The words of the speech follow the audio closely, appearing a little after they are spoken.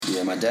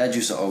Yeah, my dad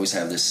used to always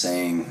have this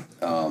saying,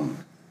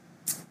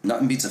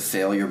 nothing beats a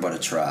failure but a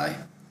try.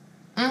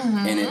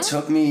 Mm-hmm. And it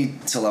took me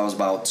till I was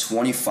about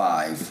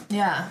 25.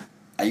 Yeah.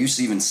 I used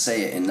to even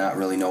say it and not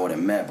really know what it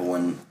meant, but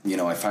when,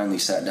 I finally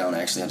sat down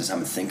and actually had the time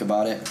to think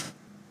about it,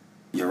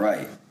 you're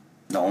right.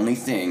 The only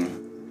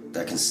thing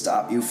that can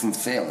stop you from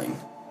failing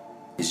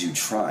is you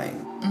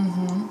trying.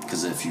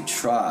 Because if you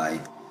try,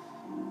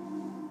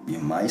 you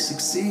might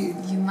succeed.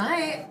 You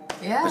might,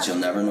 yeah. But you'll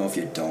never know if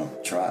you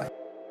don't try.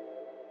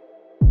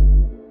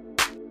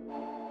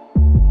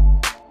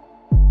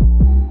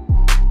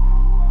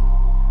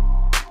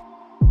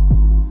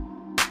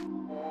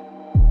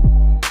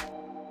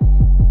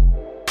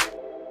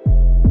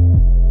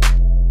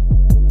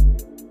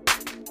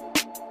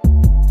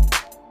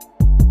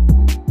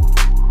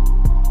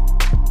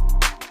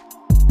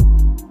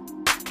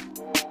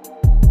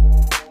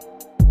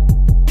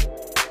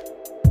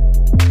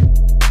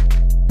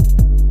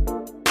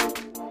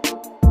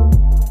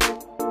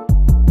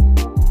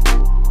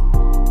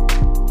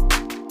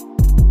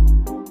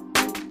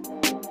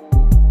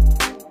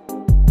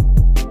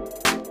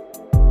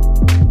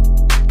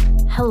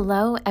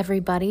 Hello,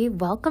 everybody.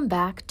 Welcome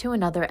back to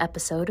another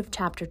episode of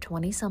Chapter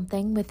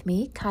 20-something with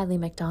me, Kylie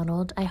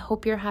McDonald. I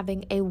hope you're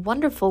having a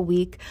wonderful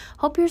week.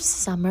 Hope your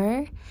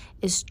summer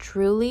is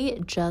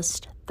truly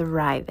just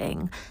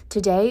thriving.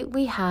 Today,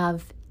 we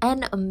have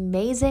an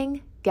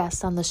amazing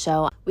guest on the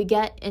show. We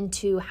get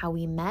into how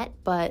we met,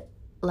 but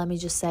let me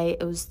just say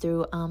it was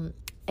through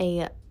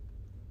a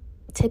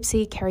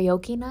tipsy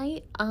karaoke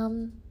night.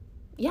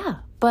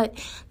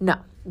 But no.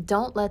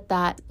 Don't let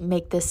that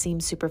make this seem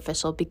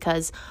superficial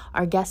because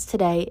our guest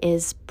today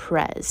is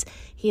Prez.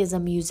 He is a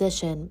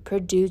musician,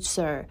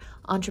 producer,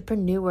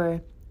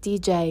 entrepreneur,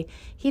 DJ.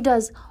 He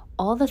does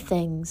all the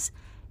things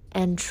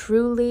and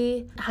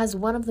truly has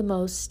one of the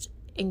most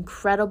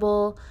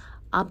incredible,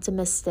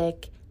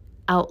 optimistic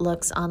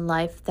outlooks on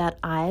life that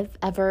I've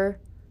ever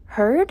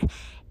heard.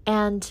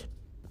 And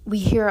we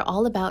hear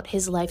all about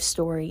his life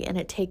story, and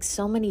it takes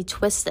so many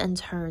twists and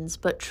turns,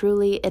 but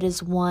truly it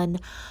is one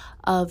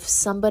of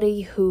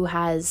somebody who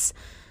has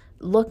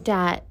looked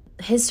at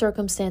his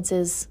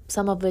circumstances,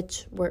 some of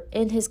which were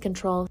in his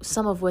control,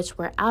 some of which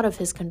were out of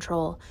his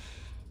control,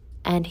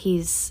 and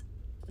he's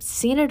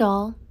seen it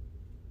all.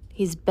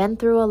 He's been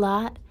through a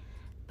lot,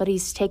 but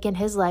he's taken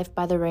his life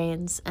by the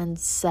reins and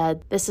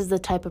said, this is the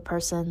type of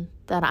person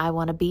that I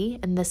want to be,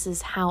 and this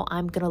is how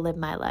I'm going to live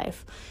my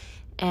life.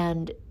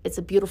 And it's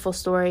a beautiful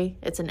story.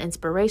 It's an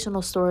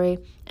inspirational story.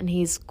 And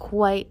he's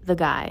quite the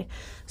guy.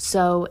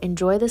 So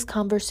enjoy this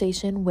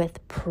conversation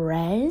with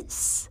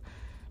Prez.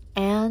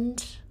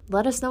 And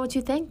let us know what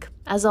you think.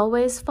 As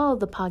always, follow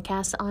the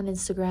podcast on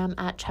Instagram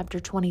at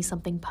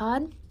Chapter20something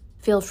pod.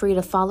 Feel free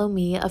to follow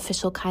me,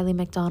 official Kylie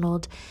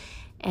McDonald.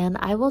 And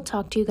I will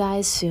talk to you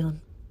guys soon.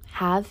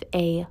 Have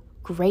a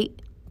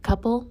great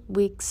couple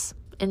weeks.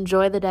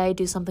 Enjoy the day.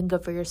 Do something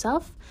good for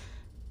yourself.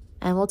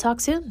 And we'll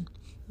talk soon.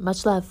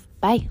 Much love.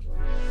 Bye.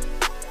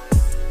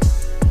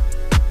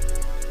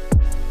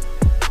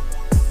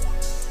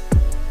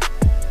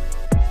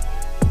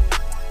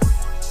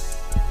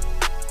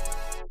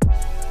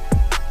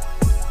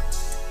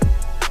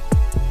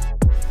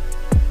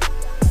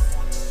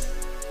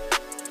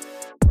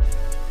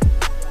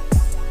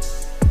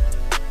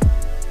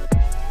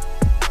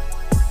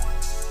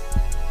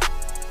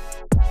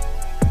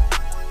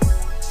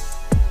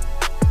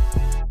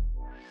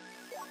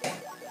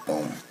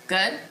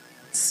 Good?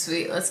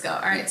 Sweet, let's go.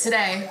 All right,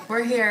 today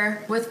we're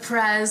here with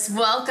Prez.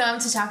 Welcome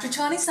to Chapter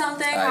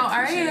 20-something. How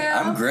are you?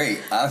 I'm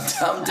great.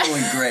 I'm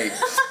doing great.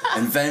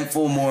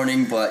 Eventful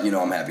morning, but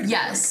I'm happy to be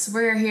here.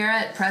 We're here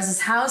at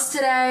Prez's house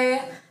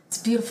today. It's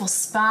a beautiful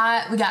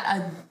spot. We got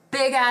a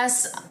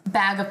big-ass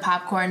bag of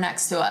popcorn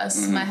next to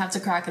us. Might have to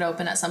crack it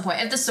open at some point.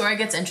 If the story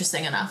gets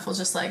interesting enough, we'll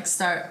just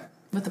start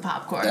with the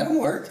popcorn. That'll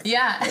work.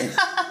 Yeah. Hey,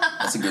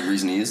 that's a good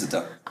reason to use it,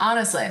 though.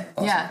 Honestly,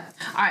 awesome. Yeah.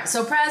 All right,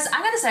 so Prez,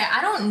 I gotta say,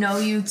 I don't know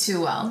you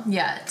too well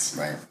yet.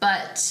 Right.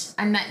 But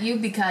I met you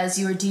because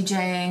you were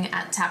DJing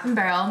at Tap and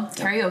Barrel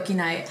karaoke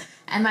night.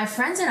 And my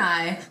friends and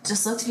I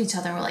just looked at each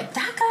other and were like,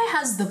 that guy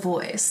has the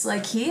voice.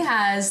 He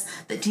has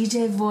the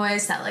DJ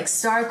voice, that,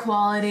 star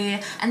quality.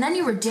 And then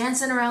you were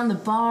dancing around the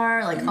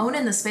bar,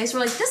 owning the space.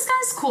 We're like, this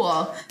guy's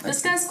cool.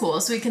 This guy's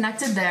cool. So we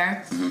connected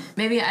there.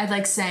 Maybe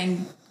I'd,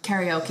 sang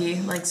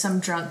karaoke, some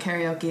drunk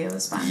karaoke. It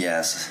was fun.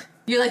 Yes.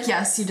 You're like,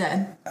 yes, you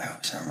did. I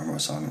wish I remember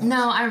what song it was.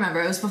 No, I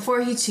remember. It was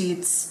Before He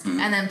Cheats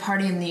and then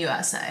Party in the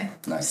USA.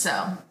 Nice.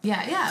 So,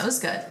 yeah, it was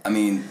good. I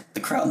mean, the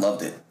crowd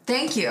loved it.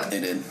 Thank you.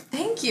 They did.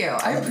 Thank you.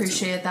 I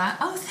appreciate that.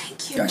 Oh,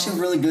 thank you. You're actually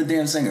a really good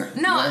damn singer.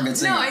 No, I do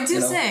you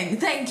know? sing.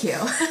 Thank you.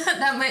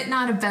 That might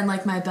not have been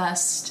my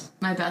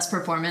best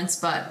performance,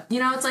 but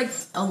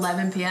it's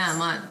 11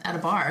 p.m. at a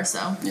bar,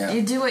 so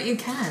you do what you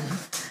can.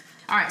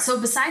 All right, so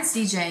besides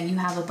DJing, you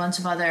have a bunch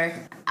of other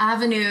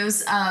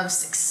avenues of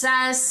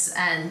success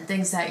and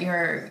things that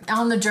you're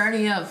on the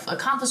journey of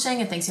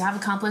accomplishing and things you have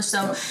accomplished.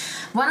 So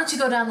why don't you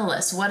go down the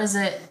list? What is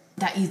it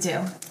that you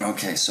do?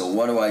 Okay, so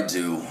what do I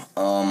do?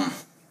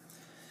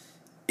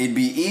 it'd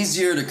be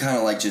easier to kind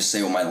of like just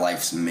say what my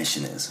life's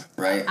mission is,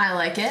 right? I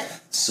like it.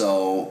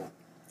 So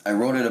I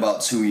wrote it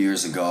about 2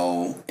 years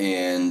ago,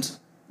 and,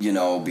 you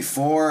know,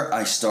 before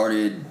I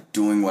started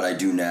doing what I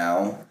do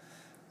now,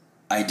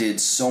 I did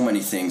so many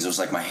things. It was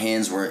like my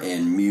hands were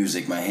in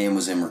music, my hand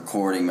was in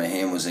recording, my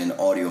hand was in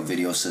audio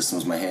video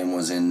systems, my hand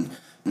was in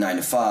 9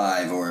 to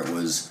 5, or it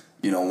was,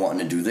 you know,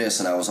 wanting to do this,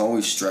 and I was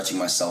always stretching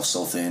myself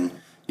so thin,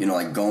 you know,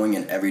 like going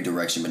in every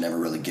direction but never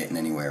really getting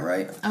anywhere,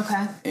 right?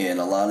 Okay. And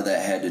a lot of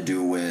that had to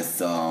do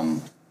with,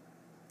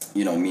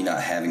 you know, me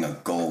not having a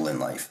goal in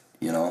life,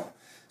 you know?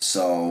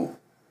 So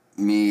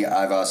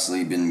I've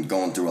obviously been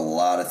going through a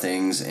lot of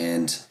things,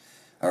 and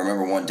I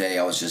remember one day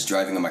I was just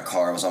driving in my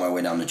car. I was on my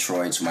way down to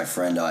Troy to my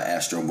friend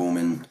Astro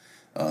Boomin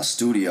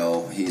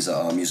studio. He's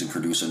a music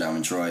producer down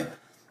in Troy.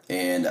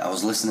 And I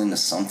was listening to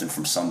something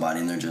from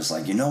somebody, and they're just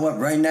like, you know what,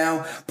 right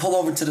now, pull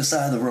over to the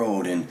side of the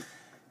road and,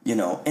 you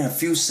know, in a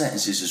few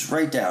sentences, just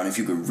write down, if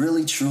you could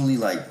really, truly,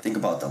 like, think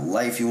about the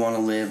life you want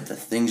to live, the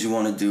things you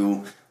want to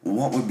do,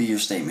 what would be your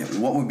statement?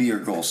 What would be your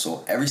goal?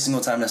 So every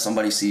single time that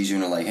somebody sees you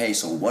and they're like, hey,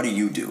 so what do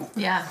you do?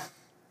 Yeah.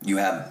 You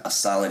have a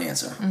solid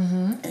answer.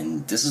 Mm-hmm.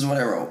 And this is what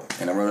I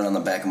wrote. And I wrote it on the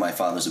back of my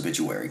father's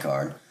obituary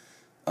card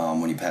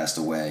when he passed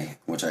away,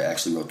 which I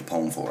actually wrote the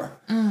poem for.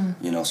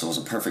 You know, so it was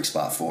a perfect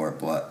spot for it.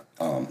 But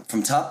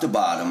from top to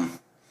bottom,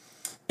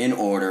 in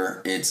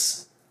order,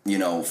 it's, you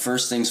know,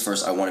 first things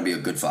first, I want to be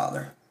a good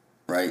father,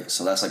 right?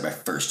 So that's like my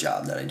first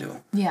job that I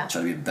do. Yeah.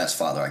 Try to be the best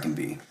father I can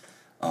be.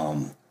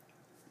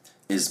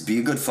 Is be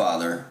a good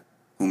father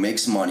who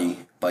makes money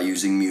by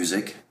using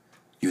music,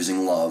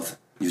 using love,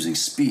 using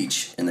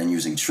speech, and then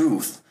using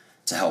truth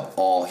to help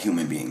all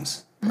human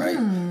beings,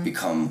 right?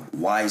 Become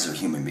wiser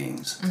human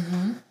beings.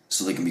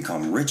 So they can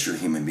become richer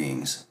human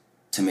beings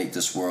to make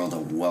this world a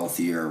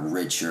wealthier,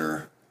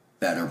 richer,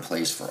 better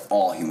place for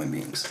all human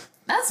beings.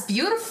 That's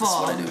beautiful.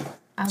 That's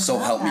what I do. So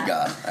help me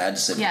God. I had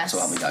to say Yes. so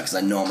help me God, because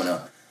I know I'm going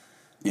to,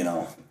 you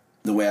know,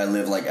 the way I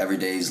live, like, every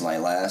day is my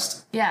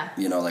last. Yeah.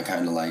 You know, like,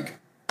 kind of like,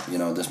 you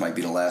know, this might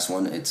be the last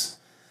one. It's,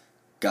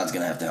 God's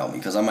going to have to help me,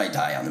 because I might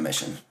die on the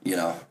mission, you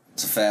know.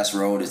 It's a fast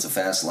road, it's a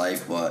fast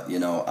life, but, you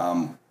know,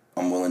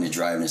 I'm willing to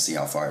drive and see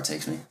how far it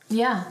takes me.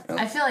 Yeah. Yep.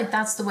 I feel like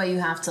that's the way you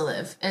have to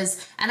live.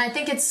 And I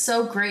think it's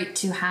so great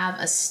to have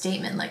a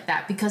statement like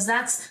that, because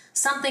that's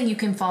something you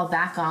can fall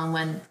back on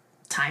when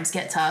times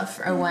get tough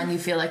or when you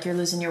feel like you're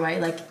losing your way.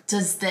 Like,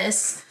 does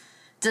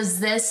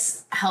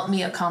this help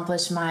me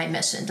accomplish my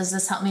mission? Does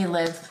this help me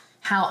live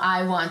how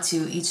I want to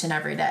each and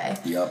every day?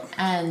 Yep.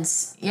 And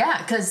yeah,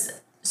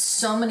 because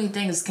so many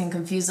things can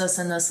confuse us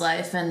in this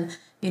life and,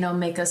 you know,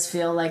 make us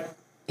feel like,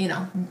 you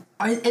know,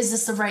 is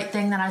this the right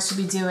thing that I should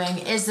be doing?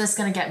 Is this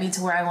going to get me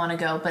to where I want to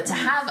go? But to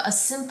have a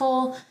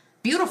simple,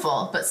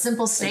 beautiful, but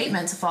simple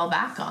statement to fall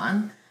back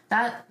on,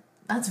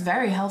 that's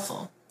very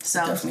helpful.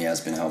 So It definitely has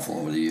been helpful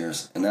over the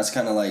years. And that's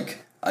kind of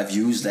like, I've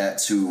used that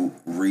to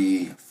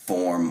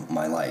reform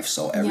my life.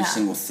 So every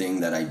single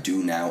thing that I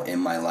do now in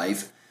my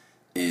life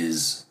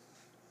is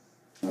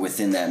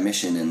within that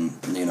mission.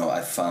 And, you know,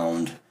 I've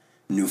found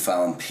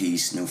newfound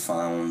peace,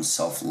 newfound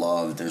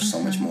self-love. There's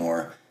so much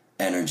more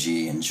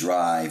energy and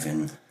drive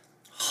and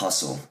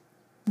hustle.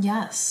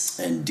 Yes.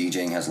 And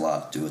DJing has a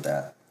lot to do with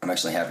that. I'm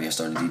actually happy I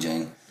started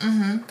DJing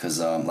because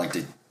like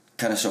to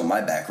kind of show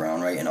my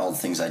background, right, and all the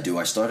things I do.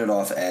 I started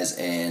off as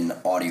an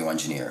audio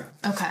engineer.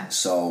 Okay.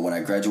 So when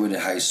I graduated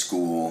high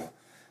school,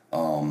 I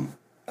was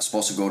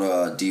supposed to go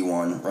to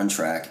D1, run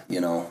track, you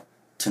know,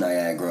 to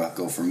Niagara,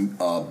 go for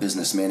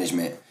business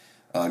management.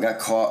 I got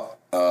caught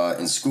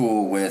in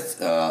school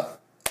with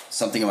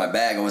something in my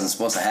bag I wasn't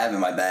supposed to have in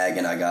my bag,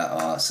 and I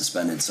got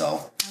suspended.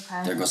 So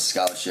there goes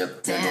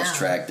scholarship, there goes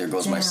track, there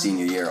goes my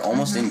senior year.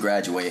 Almost didn't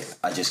graduate.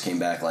 I just came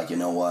back like, you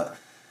know what?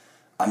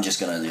 I'm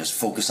just going to just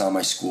focus on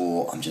my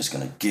school. I'm just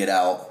going to get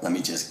out. Let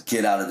me just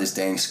get out of this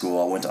dang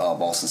school. I went to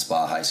Boston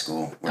Spa High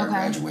School where I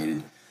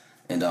graduated.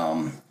 And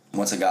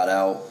once I got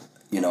out,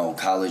 you know,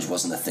 college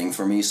wasn't a thing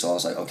for me. So I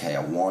was like, okay,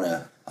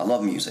 I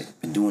love music.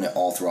 Been doing it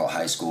all throughout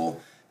high school.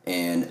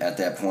 And at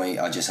that point,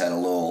 I just had a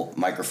little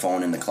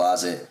microphone in the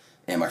closet,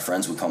 and my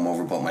friends would come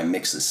over, but my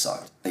mixes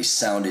sucked. They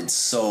sounded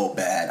so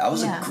bad. I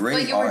was a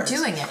great artist. But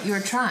you were doing it. You were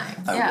trying.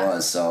 I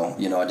was. So,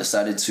 you know, I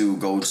decided to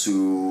go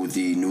to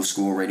the New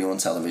School Radio and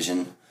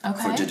Television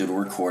for digital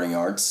recording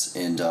arts,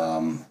 and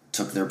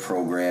took their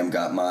program,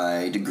 got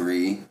my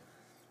degree,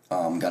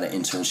 got an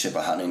internship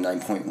at Hot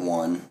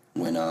 99.1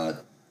 when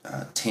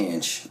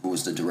Tanch, who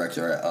was the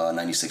director at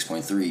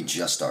 96.3,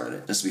 just started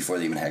it. This is before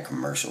they even had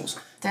commercials.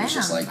 Damn, it was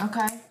just like,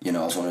 you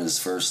know, I was one of his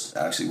first,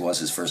 actually was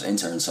his first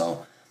intern,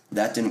 so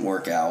that didn't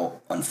work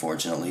out,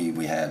 unfortunately.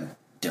 We had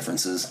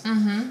differences.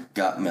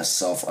 Got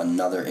myself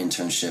another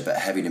internship at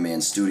Heavy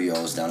Demand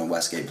Studios down in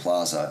Westgate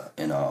Plaza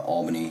in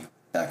Albany,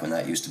 back when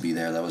that used to be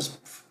there. That was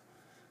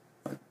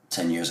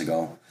 10 years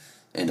ago.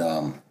 And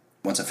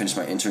once I finished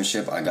my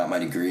internship, I got my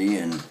degree,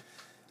 and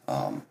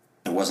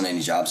there wasn't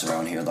any jobs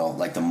around here, though.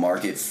 Like, the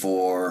market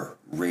for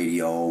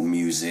radio,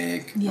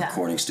 music,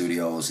 recording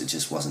studios, it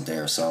just wasn't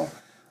there. So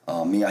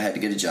I had to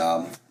get a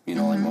job, you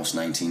know, like most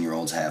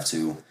 19-year-olds have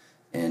to.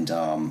 And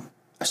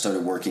I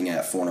started working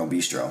at Forno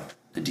Bistro,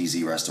 the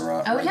DZ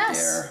restaurant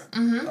there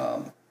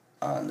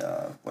on,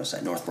 what's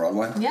that, North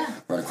Broadway? Yeah.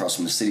 Right across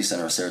from the city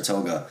center of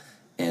Saratoga.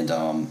 And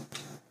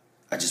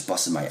I just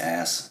busted my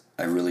ass.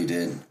 I really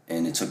did.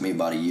 And it took me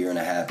about 1.5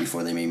 years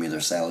before they made me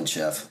their salad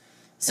chef.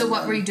 So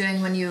what were you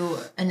doing when you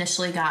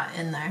initially got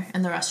in there,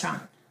 in the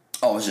restaurant?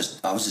 Oh,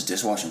 I was just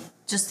dishwashing.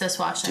 Just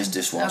dishwashing? Just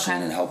dishwashing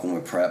and helping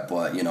with prep.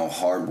 But,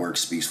 hard work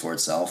speaks for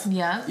itself.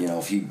 Yeah.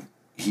 If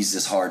he's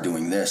this hard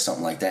doing this,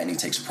 something like that, and he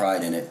takes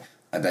pride in it,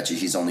 I bet you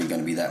he's only going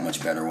to be that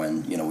much better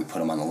when, we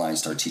put him on the line,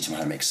 start teaching him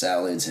how to make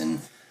salads, and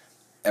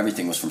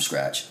everything was from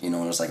scratch. And it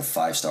was like a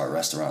 5-star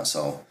restaurant.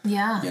 So,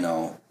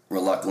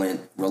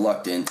 reluctant,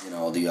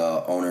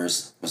 the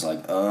owners was like,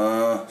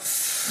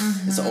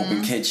 it's an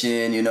open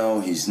kitchen,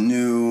 he's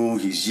new,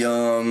 he's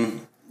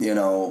young,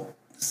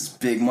 this is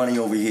big money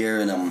over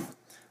here, and I'm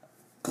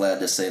glad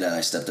to say that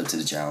I stepped up to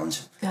the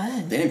challenge.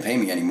 Good. They didn't pay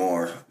me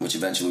anymore, which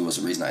eventually was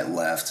the reason I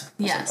left.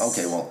 Yes. Like,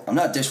 okay, well, I'm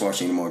not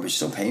dishwashing anymore, but you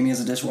still pay me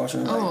as a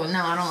dishwasher? Oh,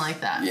 no, I don't like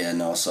that. Yeah,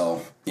 no,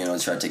 so, they tried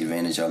to take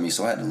advantage of me,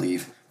 so I had to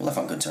leave. We left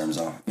on good terms,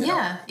 though.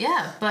 Yeah,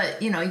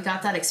 but, you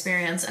got that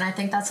experience, and I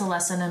think that's a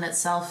lesson in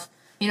itself,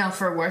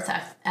 for work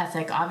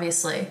ethic,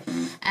 obviously.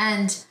 Mm-hmm.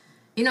 And,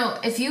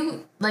 if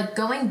you,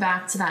 going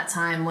back to that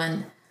time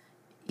when,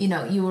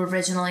 you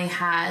originally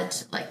had,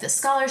 the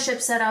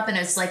scholarship set up, and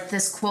it's,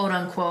 this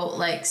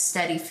quote-unquote,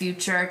 steady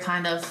future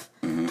kind of,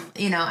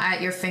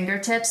 at your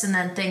fingertips, and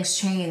then things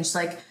changed.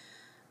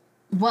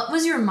 What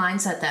was your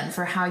mindset then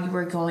for how you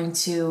were going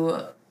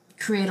to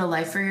create a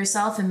life for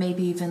yourself and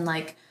maybe even,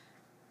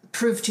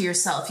 prove to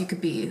yourself you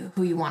could be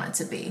who you wanted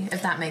to be,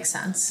 if that makes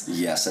sense?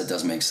 Yes, that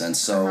does make sense.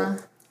 So,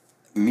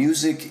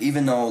 music,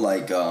 even though,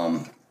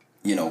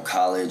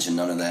 college and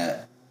none of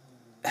that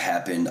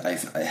happened,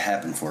 it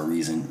happened for a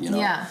reason,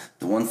 Yeah.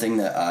 The one thing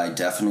that I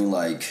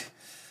definitely,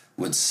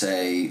 would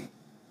say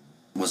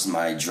was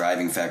my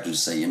driving factor to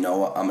say, I'm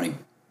going to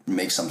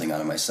make something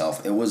out of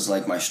myself. It was,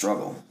 my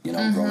struggle,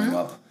 growing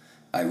up.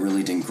 I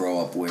really didn't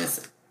grow up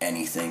with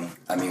anything.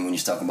 I mean, when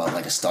you're talking about,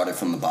 a started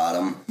from the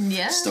bottom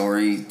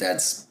story,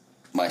 that's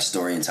my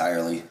story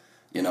entirely.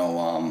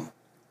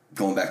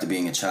 Going back to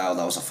being a child,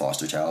 I was a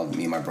foster child.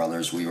 Me and my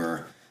brothers, we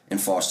were in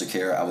foster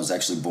care. I was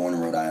actually born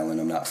in Rhode Island.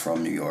 I'm not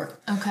from New York.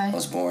 Okay. I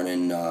was born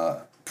in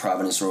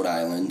Providence, Rhode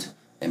Island,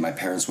 and my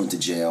parents went to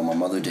jail. My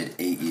mother did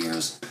 8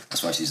 years.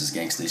 That's why she's as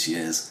gangsta as she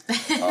is.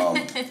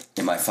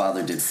 And my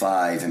father did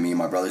 5, and me and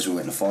my brothers, we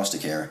went into foster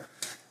care.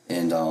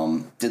 And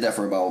did that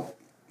for about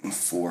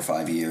 4 or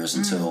 5 years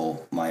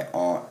until my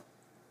aunt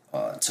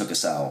took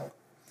us out.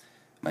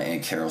 My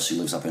Aunt Carol, she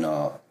lives up in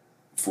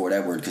Fort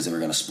Edward because they were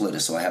going to split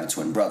us. So I have a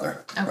twin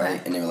brother,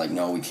 right? And they were like,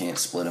 no, we can't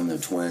split them. They're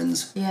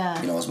twins.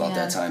 Yeah. It was about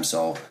that time.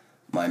 So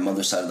my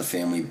mother's side of the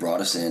family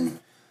brought us in.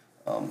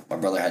 My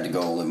brother had to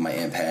go live with my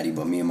Aunt Patty,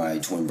 but me and my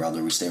twin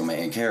brother, we stayed with my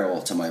Aunt Carol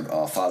until my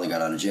father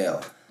got out of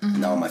jail.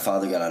 Now, when my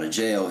father got out of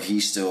jail, he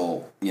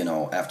still,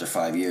 after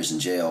 5 years in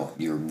jail,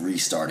 you're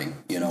restarting.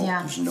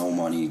 There's no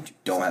money, you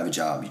don't have a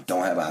job, you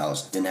don't have a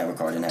house, didn't have a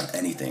car, didn't have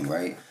anything,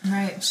 right?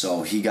 Right.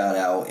 So he got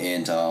out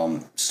and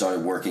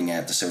started working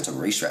at the Saratoga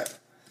racetrack.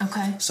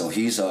 Okay. So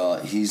he's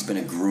been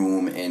a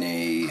groom and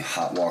a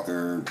hot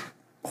walker,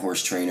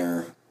 horse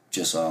trainer,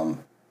 just for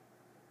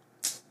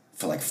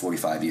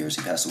 45 years.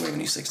 He passed away when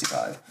he's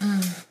 65.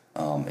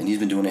 And he's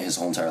been doing it his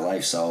whole entire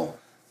life. So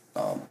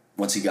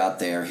once he got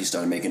there, he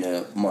started making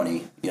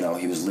money.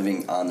 He was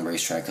living on the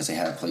racetrack because they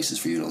had places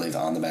for you to live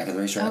on the back of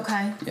the racetrack.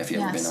 Okay. Yeah, if you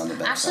ever been on the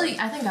back. Actually,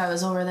 I think I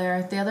was over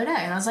there the other day,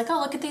 and I was like, oh,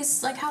 look at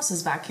these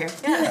houses back here.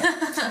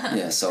 Yeah.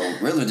 Yeah. So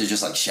really, they're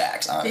just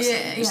shacks, honestly.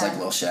 Yeah, just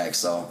little shacks.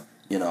 So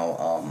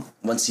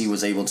once he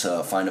was able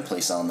to find a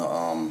place on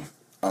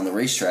the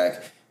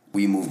racetrack,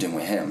 we moved in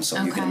with him.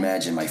 So you can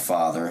imagine my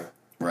father,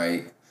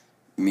 right?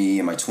 Me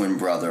and my twin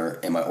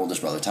brother and my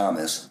oldest brother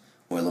Thomas,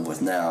 who I live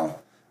with now,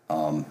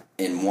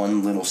 in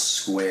one little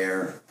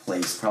square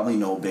place, probably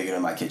no bigger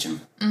than my kitchen.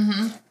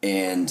 And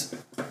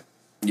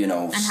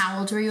And how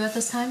old were you at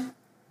this time?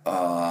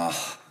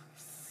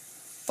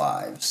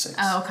 5, 6.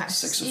 Oh, okay.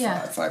 6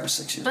 or 5 or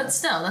 6 years. But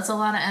still, that's a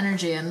lot of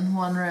energy in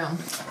one room.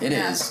 It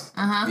is.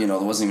 There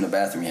wasn't even a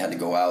bathroom. You had to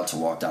go out to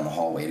walk down the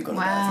hallway to go to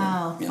the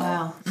bathroom.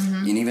 Wow.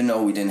 And even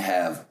though we didn't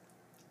have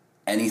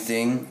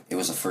anything, it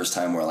was the first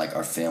time where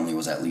our family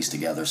was at least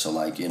together. So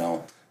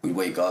we'd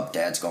wake up,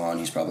 Dad's gone,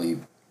 he's probably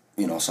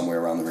somewhere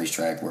around the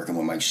racetrack working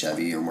with Mike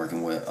Chevy or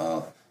working with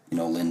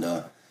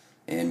Linda,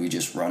 and we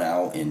just run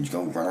out and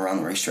go run around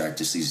the racetrack.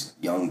 Just these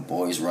young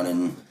boys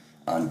running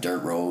on dirt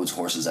roads,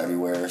 horses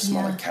everywhere,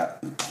 smell like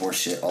horse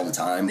shit all the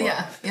time.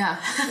 But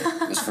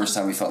it was the first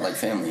time we felt like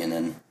family. And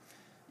then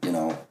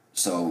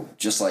so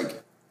just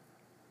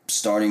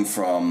starting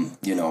from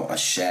a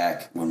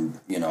shack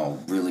when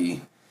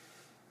really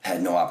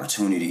had no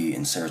opportunity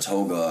in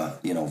Saratoga,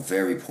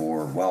 very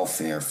poor,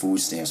 welfare, food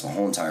stamps my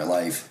whole entire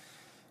life.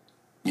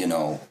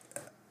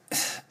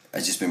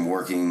 I've just been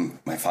working.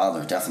 My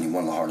father, definitely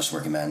one of the hardest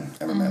working men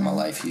ever met in my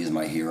life. He is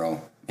my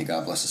hero. May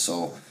God bless his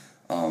soul.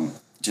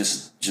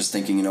 Just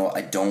thinking,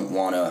 I don't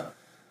want to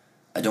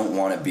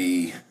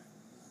be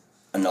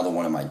another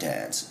one of my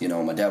dads. You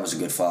know, my dad was a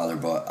good father,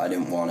 but I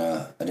didn't want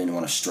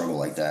to struggle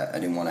like that. I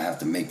didn't want to have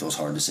to make those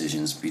hard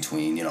decisions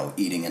between, you know,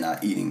 eating and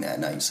not eating that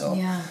night.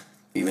 So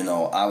even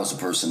though I was a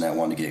person that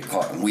wanted to get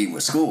caught in weed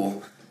with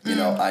school, you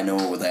know, I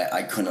know that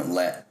I couldn't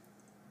let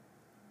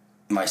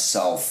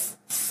myself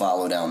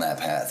follow down that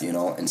path, you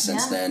know? And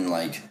since then,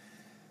 like,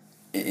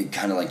 it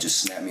kind of like just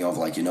snapped me off,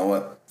 like, you know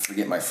what?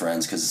 Forget my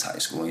friends, because it's high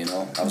school, you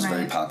know? I was a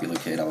very popular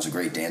kid. I was a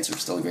great dancer,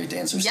 still a great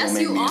dancer, still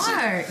made music. Yes, you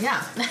are.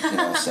 Yeah. You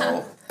know,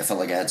 so I felt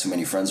like I had too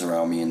many friends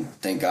around me, and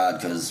thank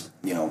God, because,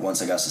 you know,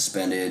 once I got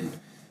suspended,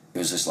 it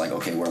was just like,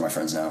 okay, where are my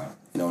friends now?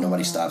 You know,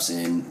 nobody stops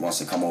in, wants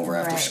to come over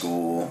after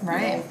school, you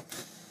know,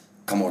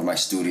 come over to my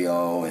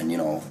studio and, you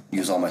know,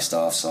 use all my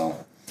stuff.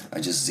 So I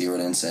just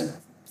zeroed in and said,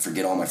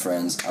 forget all my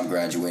friends. I'm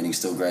graduating,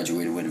 still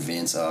graduated with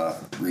advanced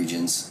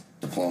Regents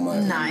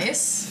diploma.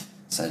 Nice.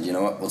 Said, you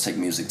know what, we'll take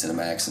music to the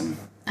max. And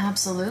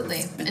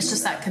absolutely. It's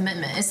just that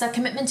commitment. It's that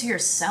commitment to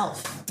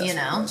yourself, you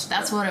know?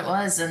 That's what it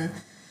was. And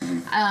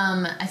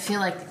I feel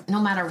like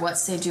no matter what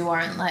stage you are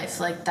in life,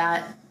 like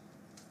that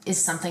is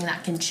something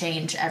that can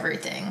change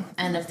everything.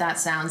 And if that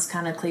sounds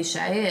kind of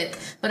cliche,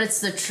 but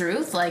it's the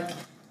truth. Like,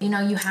 you know,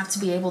 you have to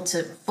be able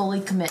to fully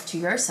commit to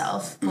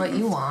yourself, what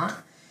you want,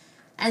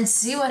 and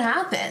see what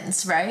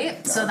happens,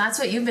 right? So that's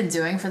what you've been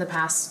doing for the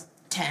past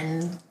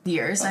 10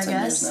 years, I guess. 10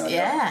 years now,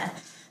 yeah.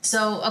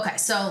 So, okay,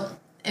 so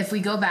if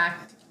we go back,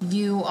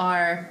 you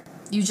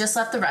just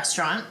left the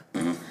restaurant.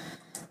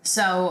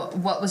 So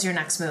what was your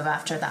next move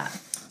after that?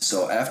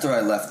 So after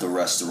I left the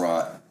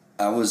restaurant,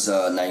 I was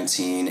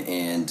 19,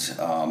 and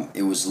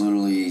it was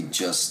literally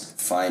just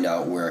find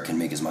out where I can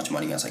make as much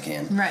money as I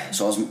can. Right.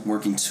 So I was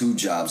working 2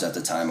 jobs at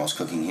the time. I was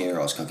cooking here,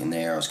 I was cooking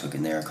there, I was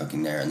cooking there,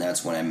 cooking there, and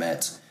that's when I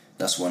met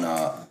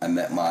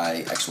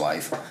my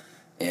ex-wife,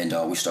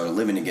 and we started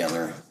living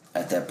together.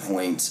 At that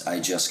point,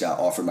 I just got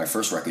offered my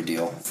first record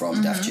deal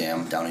from Def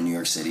Jam down in New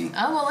York City.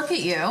 Oh, well, look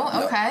at you.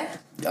 Okay.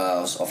 I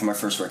was offered my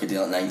first record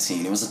deal at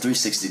 19. It was a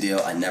 360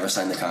 deal. I never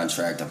signed the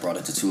contract. I brought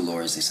it to 2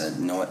 lawyers. They said,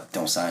 you know what,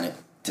 don't sign it.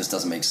 Just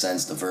doesn't make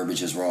sense. The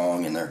verbiage is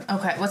wrong, and they're...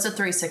 Okay, what's a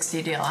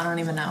 360 deal? I don't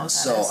even know what that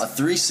is. So a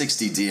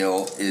 360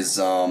 deal is,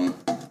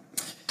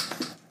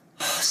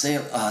 say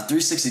a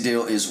 360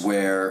 deal is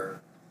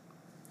where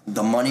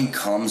the money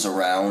comes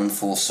around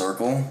full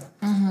circle,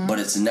 but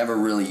it's never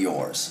really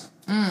yours.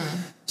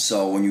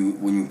 So when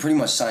you pretty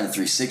much sign a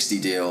 360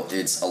 deal,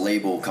 it's a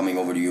label coming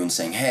over to you and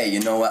saying, hey, you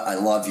know what, I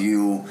love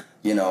you,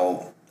 you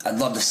know, I'd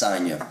love to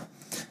sign you.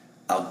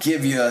 I'll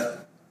give you,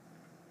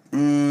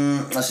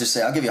 let's just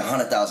say, I'll give you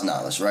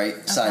 $100,000, right?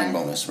 Okay. Signing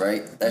bonus,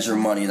 right? That's your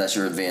money, that's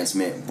your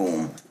advancement,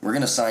 boom. We're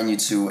going to sign you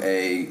to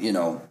a, you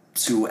know,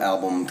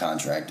 2-album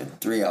contract, a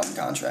 3-album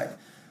contract,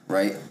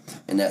 right?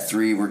 In that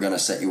 3, we're going to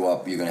set you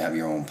up, you're going to have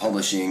your own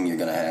publishing, you're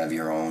going to have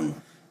your own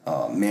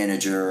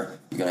manager,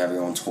 you're going to have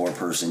your own tour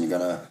person, you're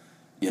going to,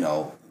 you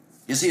know,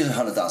 you see it's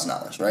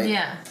 $100,000, right?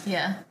 Yeah,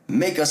 yeah.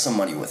 Make us some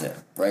money with it,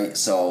 right?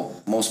 So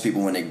most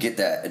people, when they get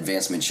that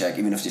advancement check,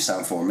 even if you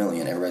sign for $1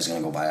 million, everybody's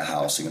going to go buy a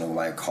house, they're going to go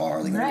buy a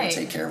car, they're going to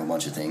go take care of a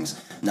bunch of things,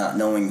 not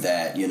knowing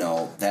that, you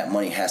know, that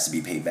money has to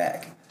be paid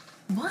back.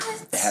 What?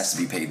 It has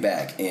to be paid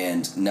back.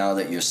 And now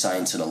that you're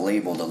signed to the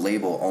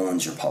label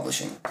owns your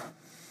publishing.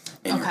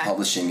 And your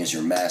publishing is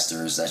your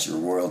masters, that's your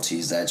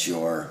royalties, that's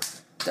your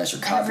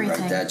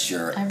copyright, that's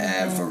your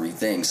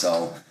everything.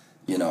 So,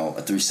 you know,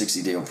 a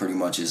 360 deal pretty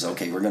much is,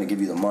 okay, we're going to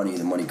give you the money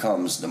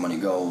comes, the money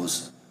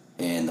goes,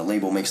 and the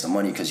label makes the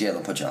money because,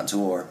 they'll put you on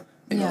tour.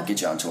 Maybe they'll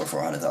get you on tour for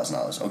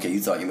 $100,000. Okay,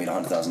 you thought you made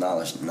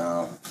 $100,000.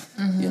 No.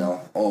 You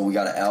know, oh, we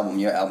got an album.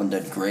 Your album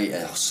did great.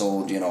 It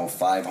sold, you know,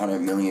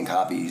 500 million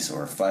copies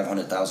or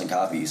 500,000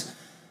 copies.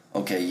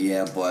 Okay,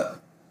 yeah,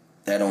 but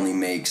that only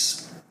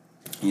makes,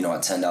 you know,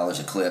 at $10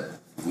 a clip.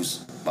 Who's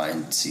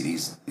buying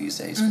CDs these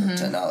days for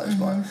 $10?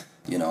 But,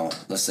 you know,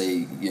 let's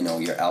say, you know,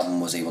 your album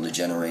was able to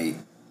generate,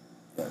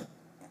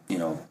 you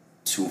know,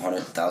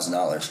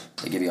 $200,000.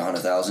 They give you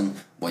 $100,000.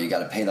 Well, you got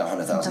to pay that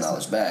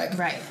 $100,000 back.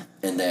 Right.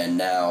 And then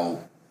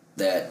now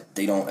that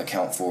they don't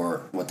account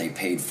for what they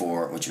paid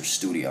for with your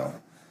studio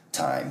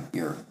time,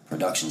 your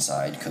production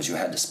side, because you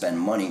had to spend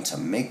money to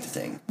make the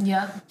thing.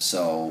 Yeah.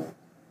 So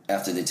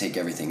after they take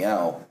everything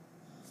out,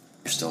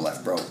 you're still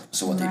left broke.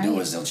 So what they do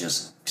is they'll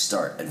just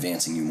start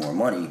advancing you more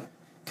money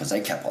because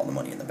they kept all the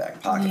money in the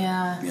back pocket.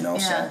 Yeah. You know,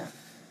 so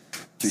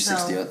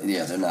 360,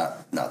 they're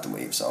not the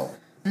wave, so.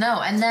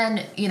 No, and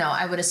then, you know,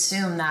 I would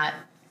assume that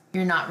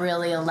you're not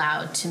really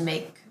allowed to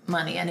make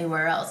money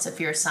anywhere else if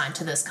you're assigned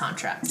to this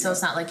contract. So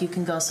it's not like you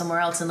can go somewhere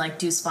else and like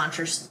do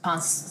sponsorships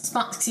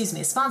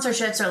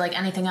or like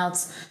anything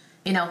else,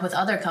 you know, with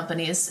other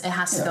companies. It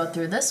has to go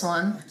through this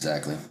one.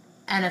 Exactly.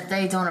 And if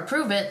they don't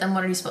approve it, then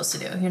what are you supposed to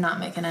do? You're not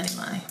making any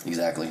money.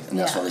 Exactly. And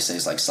that's why they say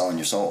it's like selling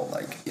your soul.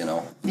 Like, you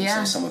know,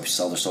 say someone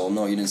sell their soul.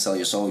 No, you didn't sell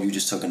your soul. You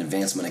just took an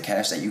advancement of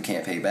cash that you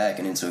can't pay back.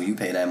 And until you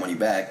pay that money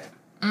back,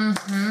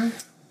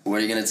 what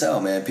are you going to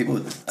tell, man?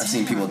 I've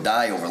seen people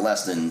die over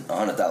less than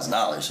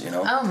 $100,000, you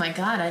know? Oh, my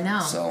God, I know.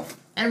 So.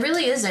 And it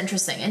really is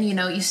interesting. And, you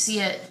know, you see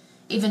it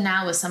even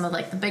now with some of,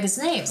 like, the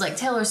biggest names, like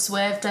Taylor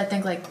Swift, I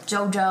think, like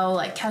JoJo,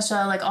 like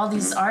Kesha, like all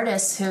these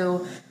artists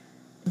who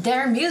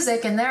their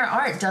music and their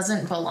art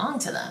doesn't belong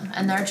to them,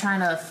 and they're trying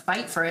to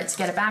fight for it to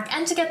get it back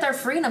and to get their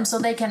freedom so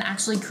they can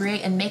actually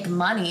create and make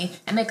money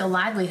and make a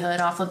livelihood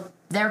off of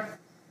their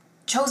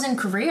chosen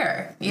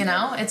career. You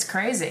know, it's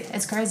crazy,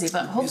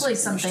 but hopefully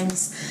some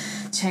things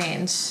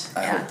change.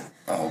 I hope.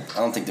 I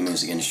don't think the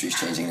music industry is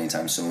changing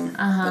anytime soon.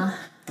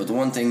 But the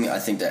one thing I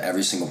think that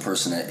every single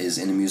person that is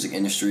in the music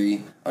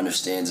industry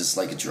understands, it's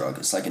like a drug.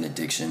 It's like an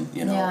addiction.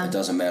 You know, it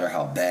doesn't matter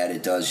how bad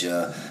it does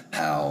you,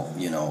 how,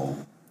 you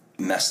know,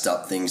 messed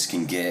up things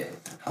can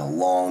get, how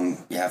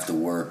long you have to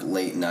work,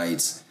 late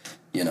nights.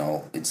 You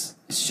know, it's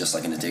just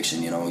like an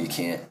addiction. You know, you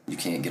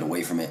can't get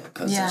away from it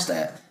because there's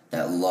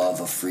that love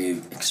of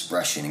free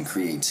expression and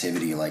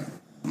creativity. Like,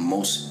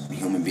 most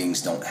human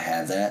beings don't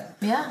have that.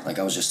 Yeah. Like,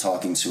 I was just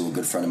talking to a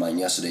good friend of mine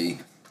yesterday.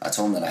 I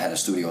told him that I had a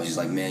studio. He's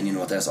like, man, you know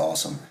what, that's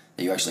awesome.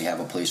 That you actually have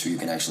a place where you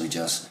can actually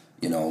just,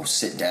 you know,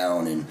 sit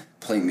down and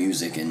play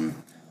music and,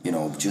 you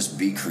know, just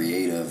be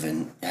creative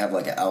and have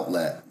like an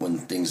outlet when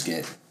things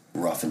get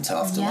rough and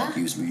tough to like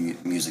use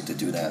music to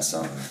do that.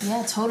 So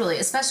yeah, totally.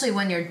 Especially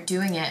when you're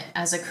doing it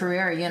as a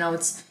career, you know,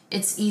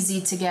 it's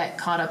easy to get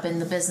caught up in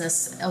the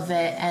business of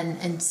it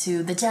and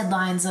into the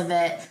deadlines of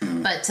it,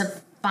 but to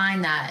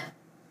find that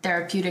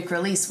therapeutic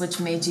release, which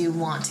made you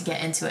want to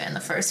get into it in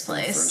the first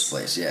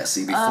place. Yeah.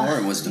 See, before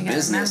it was the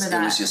business, it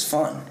was just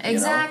fun.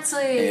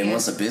 Exactly. You know? And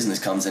once the business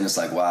comes in, it's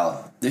like,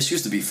 wow, this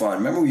used to be fun.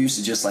 Remember we used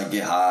to just like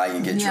get high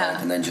and get drunk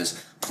and then just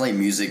play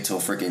music till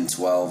freaking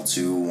 12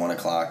 to 1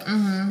 o'clock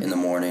in the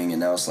morning,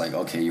 and now it's like,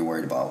 okay, you're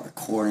worried about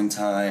recording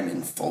time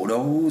and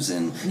photos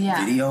and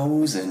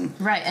videos and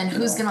and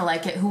who's gonna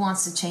like it, who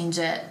wants to change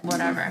it,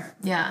 whatever.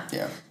 Yeah.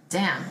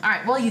 Damn. All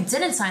right. Well, you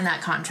didn't sign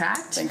that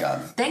contract. Thank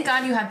God. Thank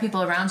God you had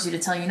people around you to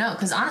tell you no.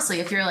 Because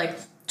honestly, if you're like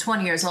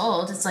 20 years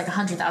old, it's like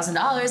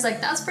 $100,000. Like,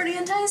 that's pretty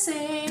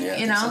enticing. Yeah,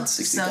 you know, like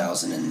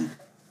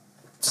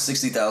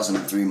 $60,000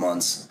 in 3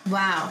 months.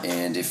 Wow.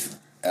 And if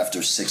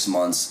after 6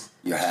 months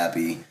you're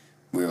happy,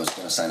 we were going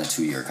to sign a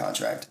 2-year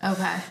contract.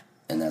 Okay.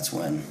 And that's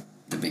when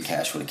the big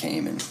cash would have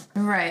came and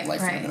life would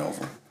have been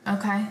over.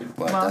 Okay.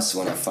 But that's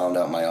when I found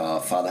out my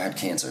father had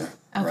cancer.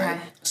 Okay.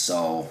 Right?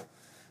 So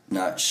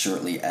not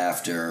shortly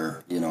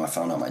after, you know, I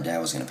found out my dad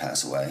was going to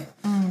pass away.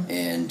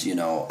 And, you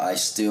know, I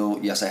still,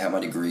 yes, I had my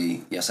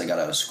degree. Yes, I got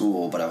out of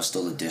school, but I was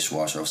still a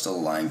dishwasher. I was still a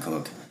line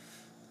cook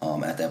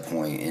at that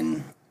point.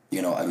 And,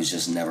 you know, I was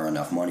just never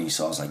enough money.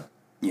 So I was like,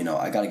 you know,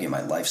 I got to get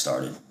my life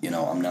started. You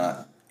know, I'm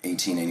not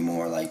 18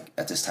 anymore. Like,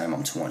 at this time,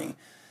 I'm 20.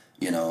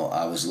 You know,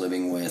 I was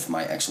living with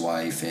my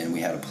ex-wife, and we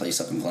had a place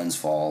up in Glens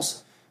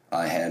Falls.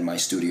 I had my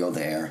studio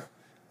there.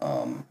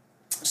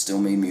 Still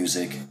made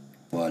music,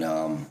 but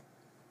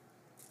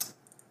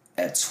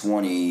at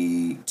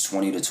 20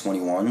 to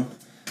 21,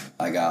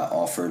 I got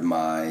offered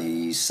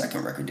my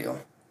second record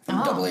deal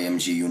from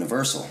AAMG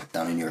Universal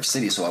down in New York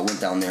City. So I went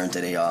down there and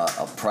did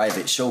a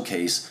private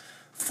showcase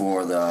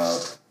for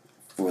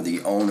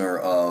the owner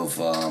of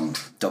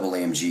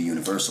AAMG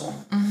Universal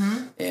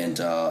and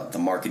the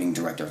marketing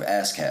director of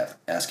ASCAP.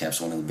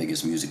 ASCAP's one of the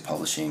biggest music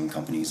publishing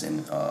companies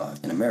in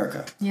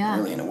America,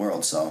 really in the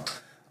world. So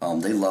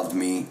they loved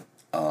me.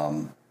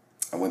 I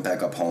went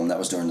back up home. That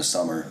was during the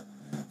summer.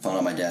 Found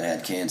out my dad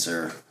had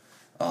cancer.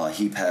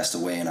 He passed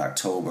away in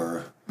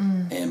October,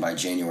 and by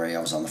January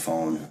I was on the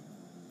phone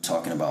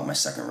talking about my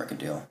second record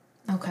deal.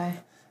 Okay.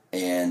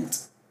 And,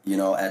 you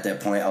know, at that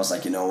point I was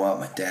like, you know what,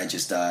 my dad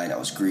just died. I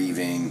was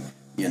grieving,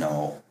 you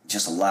know,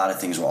 just a lot of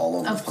things were all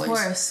over the place. Of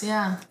course,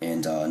 yeah.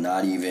 And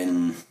not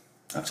even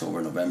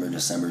October, November,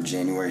 December,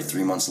 January,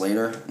 3 months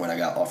later, when I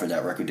got offered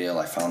that record deal,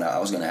 I found out I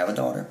was going to have a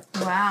daughter.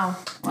 Wow.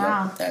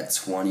 Yep, at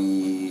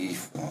 20,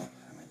 well,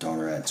 my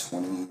daughter at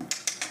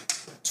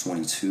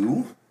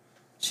 22.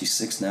 She's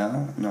 6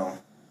 now. No.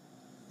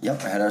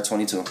 Yep, I had her at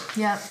 22.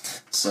 Yep.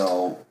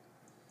 So,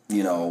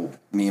 you know,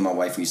 me and my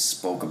wife, we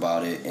spoke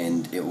about it,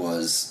 and it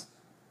was,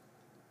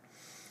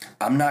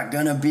 I'm not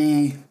going to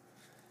be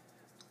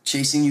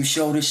chasing you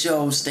show to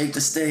show, state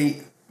to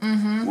state,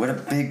 with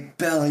a big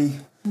belly.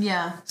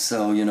 Yeah.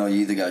 So, you know,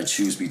 you either got to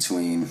choose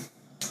between,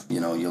 you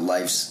know, your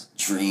life's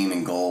dream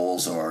and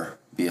goals or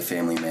be a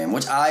family man,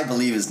 which I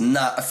believe is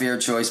not a fair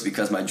choice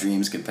because my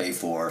dreams could pay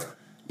for,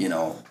 you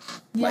know,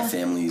 my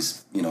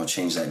family's, you know,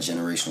 change that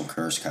generational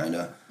curse kind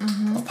of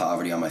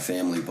poverty on my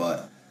family.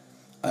 But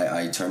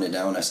I turned it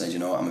down. I said, you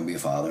know what, I'm going to be a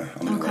father.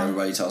 I'm going to do what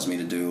everybody tells me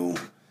to do.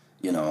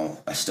 You know,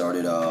 I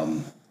started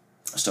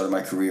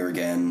my career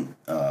again,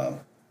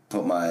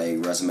 put my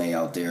resume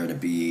out there to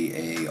be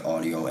a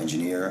audio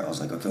engineer. I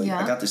was like, okay,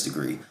 I got this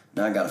degree.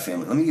 Now I got a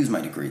family. Let me use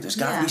my degree. There's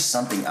got to be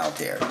something out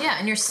there. Yeah,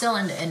 and you're still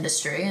in the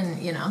industry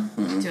and, you know,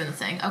 doing the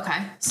thing.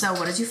 Okay, so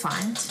what did you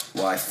find?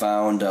 Well, I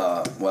found,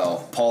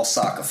 Paul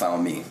Saka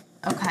found me.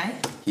 Okay.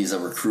 He's a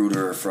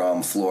recruiter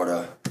from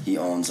Florida. He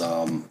owns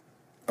a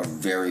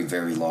very,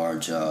 very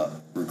large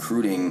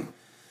employment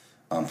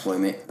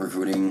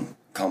recruiting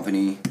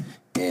company.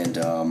 And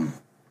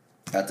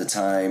at the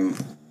time,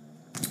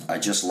 I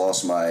just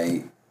lost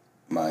my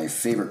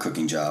favorite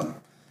cooking job.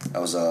 I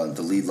was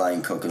the lead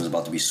line cook. I was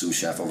about to be sous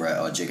chef over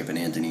at Jacob and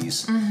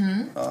Anthony's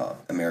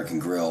American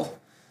Grill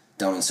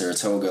down in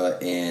Saratoga,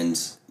 and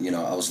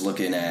I was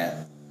looking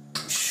at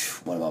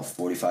about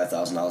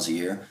 $45,000 a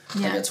year.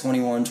 Yeah. Like at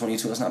 21,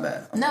 22, that's not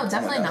bad. No,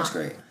 definitely not. That's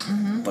great.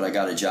 But I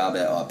got a job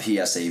at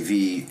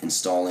PSAV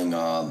installing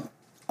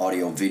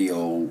audio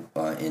video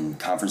in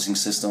conferencing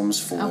systems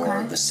for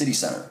the city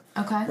center.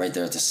 Okay. Right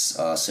there at the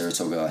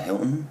Saratoga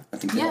Hilton. I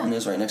think the Hilton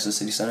is right next to the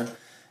city center.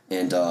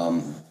 And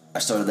I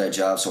started that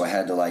job, so I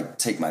had to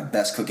take my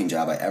best cooking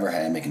job I ever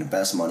had, making the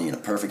best money in a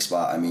perfect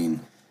spot. I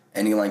mean,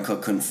 any line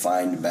cook couldn't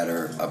find a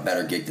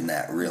better gig than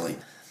that, really.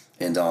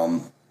 And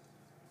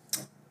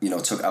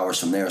took hours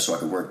from there so I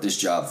could work this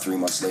job. 3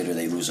 months later,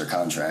 they lose their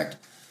contract.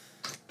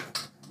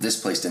 This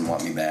place didn't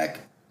want me back.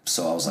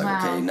 So I was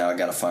like, okay, now I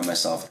got to find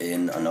myself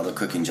in another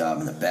cooking job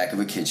in the back of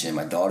a kitchen.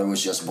 My daughter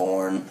was just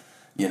born.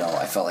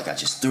 I felt like I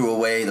just threw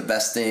away the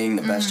best thing,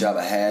 the best job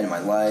I had in my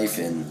life.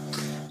 And,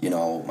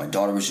 my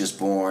daughter was just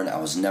born. I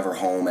was never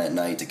home at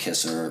night to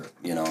kiss her,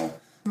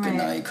 good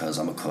night, because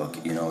I'm a cook.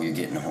 You're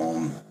getting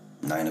home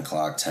 9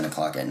 o'clock, 10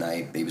 o'clock at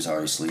night. Baby's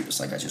already asleep. It's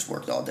like I just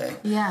worked all day.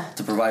 Yeah.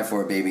 To provide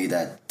for a baby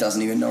that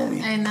doesn't even know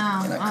me. I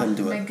know. And I couldn't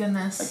do it. My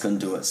goodness. I couldn't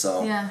do it.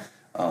 So yeah.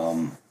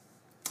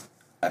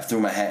 I threw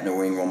my hat in the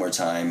ring one more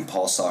time.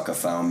 Paul Saka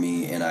found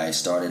me, and I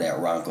started at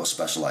Ronco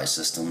Specialized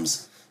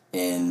Systems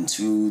in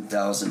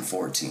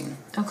 2014.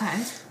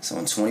 Okay. So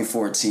in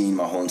 2014,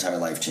 my whole entire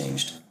life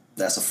changed.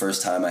 That's the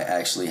first time I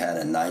actually had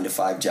a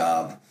 9-to-5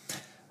 job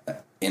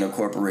in a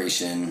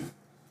corporation,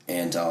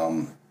 and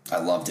I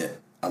loved it.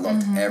 I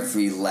loved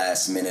every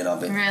last minute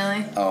of it.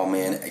 Really? Oh,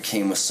 man, it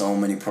came with so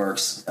many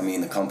perks. I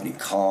mean, the company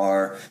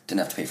car, didn't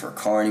have to pay for a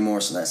car anymore,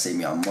 so that saved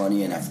me on money.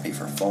 I didn't have to pay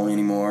for a phone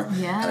anymore.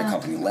 Yeah. Had a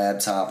company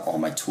laptop. All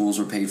my tools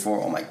were paid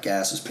for. All my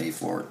gas was paid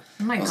for.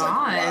 Oh, my God. Like,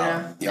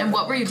 wow. Yep. And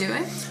what were you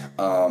doing?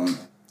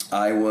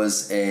 I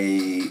was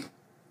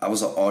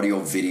an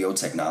audio video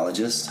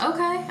technologist.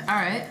 Okay. All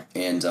right.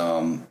 And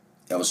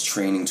I was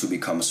training to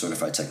become a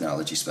certified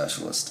technology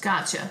specialist.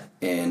 Gotcha.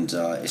 And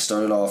it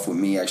started off with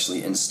me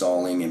actually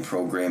installing and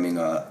programming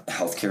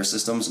healthcare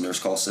systems, nurse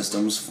call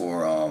systems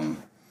for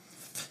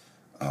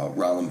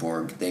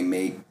Rollenborg. They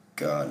make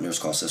nurse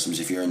call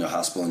systems. If you're in the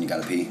hospital and you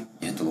gotta pee, you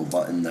hit the little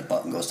button. The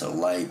button goes to the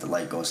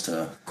light goes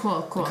to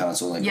cool. the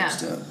console. Goes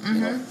to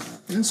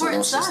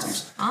important stuff.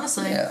 Systems.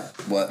 Honestly. Yeah,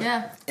 but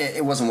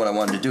it wasn't what I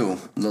wanted to do.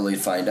 Literally,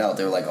 to find out,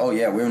 they were like, "Oh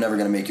yeah, we were never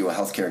gonna make you a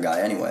healthcare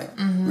guy anyway.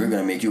 We were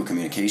gonna make you a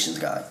communications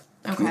guy."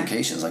 Okay.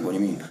 Communications, like, what do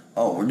you mean?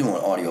 Oh, we're doing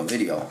audio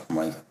video. I'm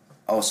like,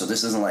 oh, so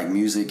this isn't like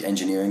music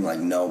engineering? Like,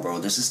 no, bro,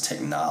 this is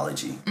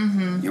technology.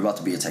 You're about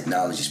to be a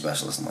technology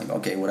specialist. I'm like,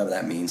 okay, whatever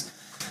that means.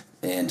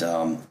 And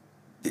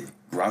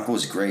Ronco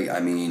was great.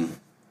 I mean,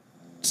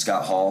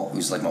 Scott Hall,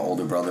 who's like my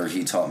older brother,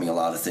 he taught me a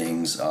lot of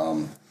things.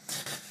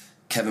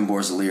 Kevin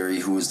Borzalieri,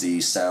 who was the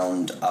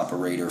sound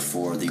operator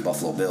for the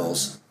Buffalo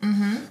Bills,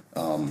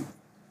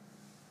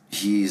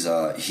 he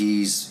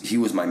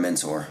was my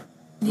mentor.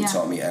 He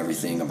taught me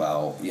everything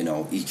about,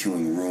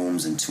 EQing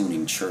rooms and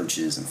tuning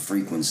churches and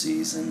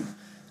frequencies and,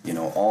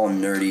 all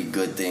nerdy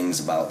good things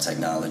about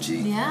technology.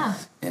 Yeah.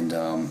 And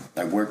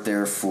I worked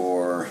there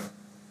for,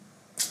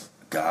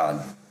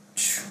 about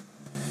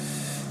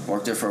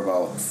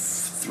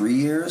 3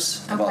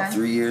 years. Okay. About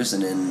 3 years,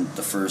 and in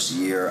the first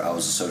year, I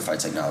was a certified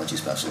technology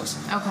specialist.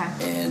 Okay.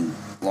 And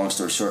long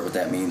story short, what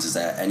that means is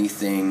that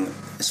anything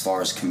as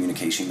far as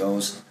communication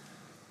goes,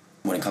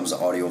 when it comes to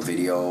audio,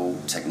 video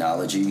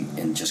technology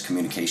and just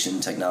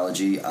communication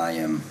technology, I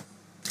am.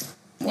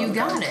 You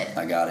got it.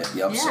 I got it.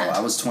 Yep. Yeah. So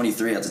I was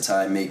 23 at the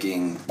time,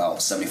 making about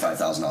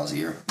 $75,000 a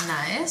year.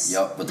 Nice.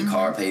 Yep. With the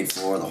car paid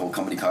for, the whole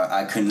company car.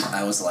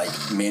 I was like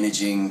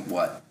managing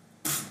what?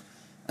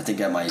 I think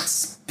at my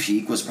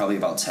peak was probably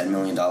about $10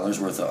 million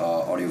worth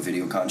of audio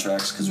video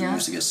contracts, because we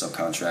used to get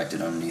subcontracted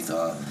underneath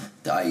the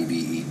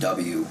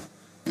IEBEW,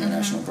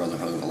 International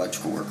Brotherhood of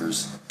Electrical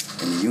Workers,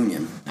 in the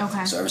union.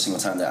 Okay. So every single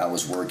time that I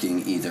was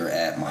working either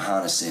at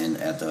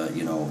Mahonison at the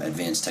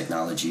advanced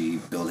technology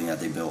building that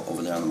they built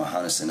over there on the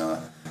Mahonison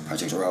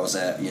project, or I was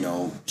at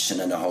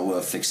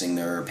Shenandoah fixing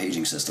their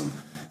paging system,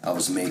 I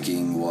was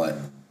making what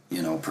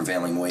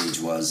prevailing wage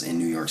was in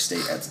New York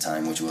State at the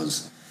time, which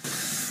was,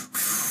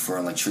 for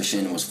an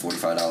electrician, it was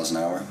 $45 an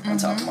hour on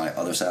top of my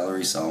other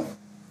salary. So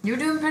you were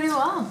doing pretty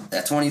well.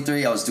 At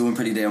 23, I was doing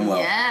pretty damn well.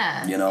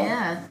 Yeah.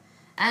 Yeah.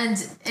 And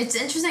it's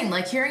interesting,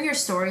 like, hearing your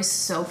story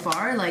so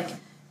far, like,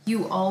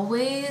 you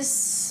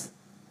always,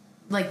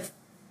 like,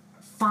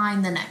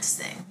 find the next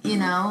thing, you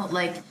know?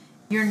 Like,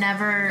 you're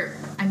never,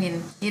 I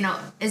mean,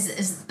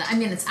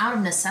 it's out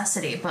of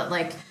necessity, but,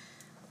 like,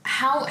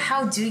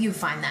 how do you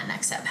find that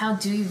next step? How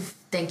do you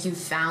think you've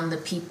found the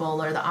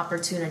people or the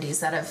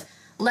opportunities that have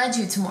led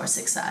you to more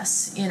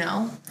success,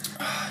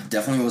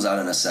 Definitely was out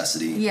of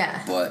necessity.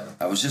 Yeah. But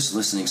I was just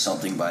listening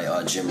something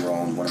by Jim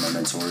Rohn, one of my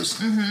mentors,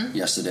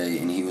 yesterday,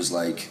 and he was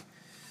like,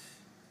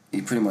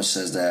 he pretty much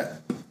says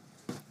that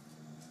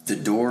the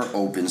door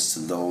opens to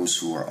those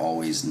who are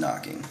always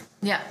knocking.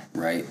 Yeah.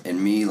 Right?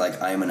 And me, like,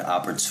 I am an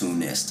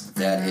opportunist.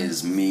 That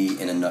is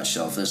me in a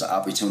nutshell. If there's an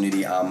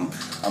opportunity, I'm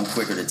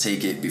quicker to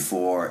take it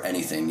before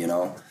anything,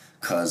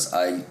 because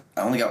I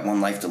only got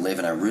one life to live,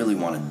 and I really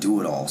want to do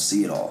it all,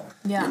 see it all.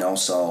 Yeah. You know,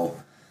 so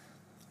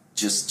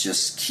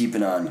just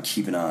keeping on. Like,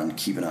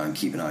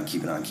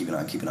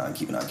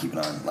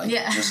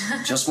 yeah.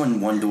 just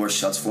when one door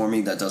shuts for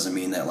me, that doesn't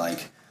mean that,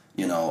 like,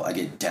 you know, I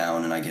get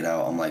down and I get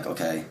out. I'm like,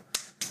 okay,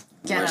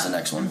 where's the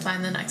next one? And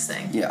find the next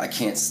thing. Yeah, I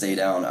can't stay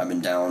down. I've been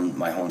down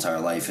my whole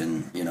entire life,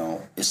 and, you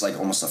know, it's like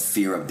almost a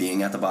fear of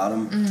being at the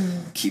bottom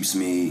keeps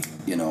me,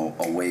 you know,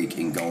 awake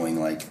and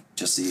going. Like,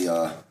 just the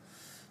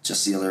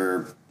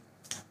other,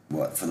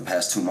 for the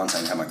past 2 months, I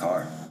didn't have my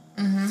car.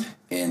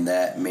 And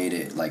that made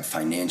it, like,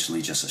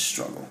 financially just a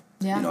struggle.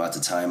 Yeah. You know, at the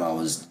time I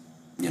was,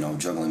 you know,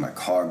 juggling my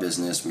car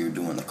business. We were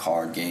doing the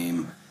card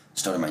game,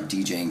 started my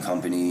DJing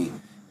company,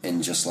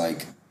 and just,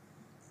 like,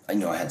 you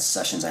know, I had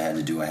sessions I had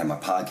to do. I had my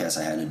podcast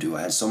I had to do.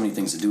 I had so many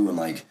things to do, and,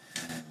 like,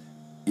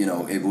 you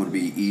know, it would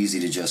be easy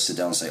to just sit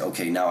down and say,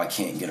 okay, now I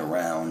can't get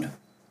around.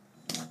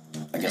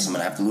 I guess I'm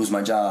going to have to lose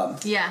my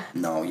job. Yeah.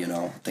 No, you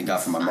know, thank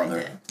God for my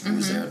mother who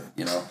was there,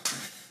 you know.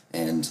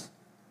 And,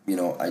 you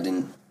know,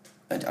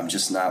 I'm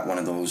just not one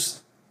of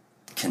those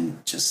can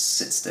just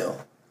sit still.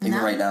 Even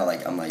right now,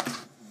 like, I'm like,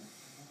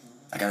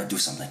 I got to do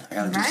something. I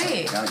got to do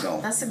something. I got to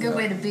go. That's a good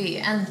way to be.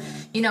 And,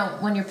 you know,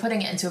 when you're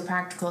putting it into a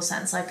practical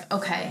sense, like,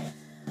 okay,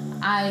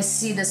 I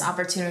see this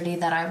opportunity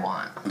that I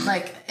want.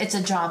 Like, it's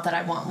a job that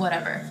I want,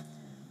 whatever.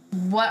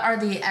 What are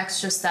the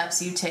extra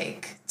steps you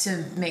take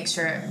to make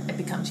sure it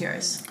becomes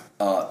yours?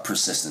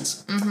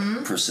 Persistence.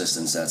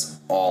 Persistence, that's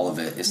all of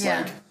it. It's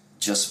like,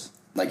 just,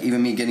 like,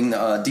 even me getting the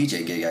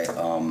DJ gig,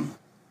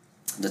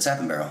 the Tap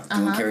and Barrel,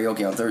 doing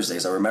karaoke on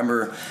Thursdays. I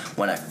remember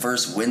when I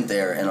first went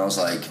there, and I was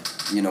like,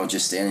 you know,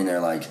 just standing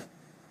there like,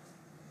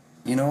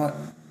 you know what?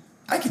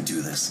 I could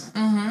do this.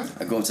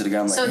 I go up to the guy,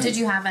 I'm like, so hey. Did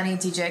you have any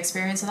DJ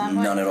experience at that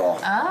point? None at all.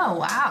 Oh,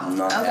 wow.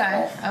 None at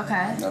all.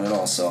 Okay. None at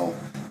all. So,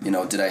 you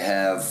know, did I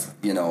have,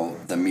 you know,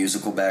 the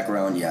musical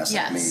background? Yes.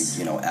 I made,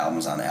 you know,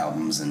 albums on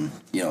albums, and,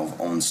 you know,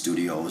 owned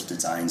studios,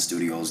 designed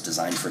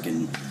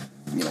freaking,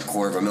 you know,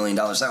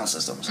 $250,000 sound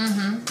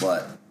systems.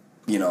 But,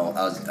 you know,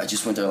 I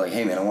just went there like,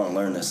 hey, man, I want to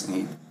learn this.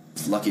 And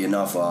lucky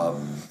enough,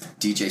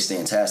 DJ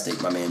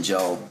Stantastic, my man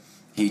Joe,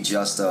 he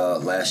just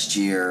last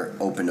year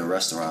opened a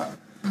restaurant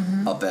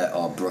up at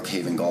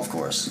Brookhaven Golf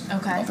Course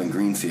up in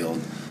Greenfield,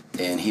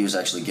 and he was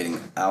actually getting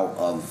out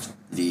of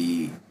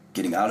the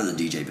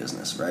DJ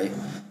business, right?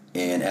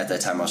 And at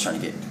that time, I was trying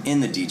to get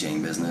in the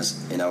DJing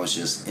business, and I was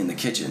just in the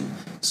kitchen.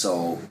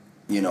 So,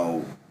 you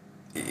know,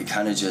 it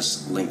kind of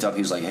just linked up.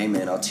 He was like, hey,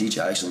 man, I'll teach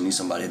you. I actually need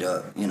somebody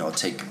to, you know,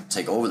 take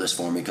over this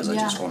for me because I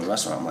just own a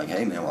restaurant. I'm like,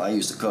 hey, man, well, I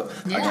used to cook.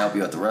 I can help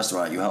you at the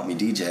restaurant. You help me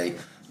DJ,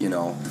 you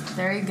know.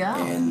 There you go.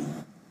 And,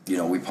 you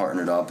know, we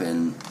partnered up,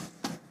 and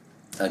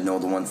I know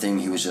the one thing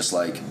he was just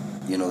like,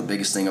 you know, the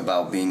biggest thing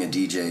about being a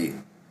DJ,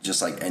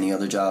 just like any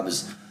other job,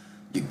 is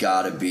you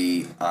got to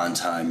be on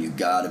time. You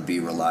got to be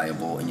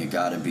reliable, and you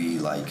got to be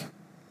like,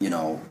 you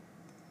know,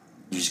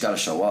 you just got to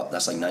show up.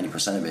 That's like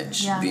 90% of it.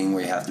 Just being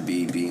where you have to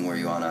be, being where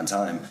you are on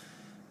time.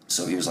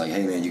 So he was like,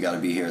 hey, man, you got to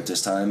be here at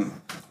this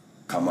time.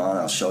 Come on,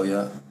 I'll show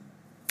you.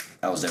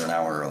 I was there an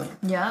hour early.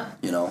 Yeah.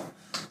 You know?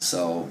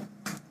 So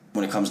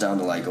when it comes down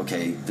to like,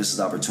 okay, this is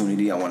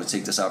opportunity. I want to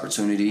take this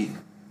opportunity.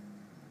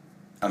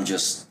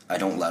 I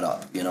don't let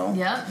up, you know?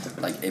 Yeah.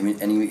 Like,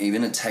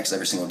 even a text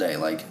every single day,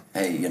 like,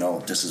 hey, you know,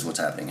 this is what's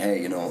happening.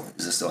 Hey, you know,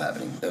 is this still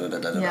happening?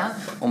 Yeah.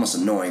 Almost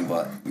annoying,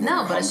 but...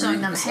 No, but it's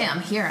showing them, hey,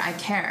 I'm here, I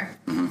care.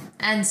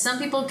 And some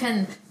people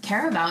can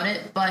care about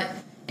it, but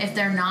if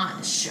they're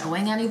not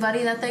showing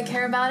anybody that they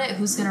care about it,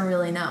 who's going to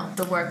really know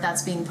the work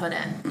that's being put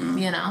in,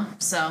 you know?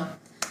 So...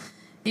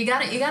 You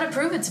gotta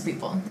prove it to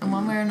people in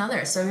one way or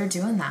another, so you're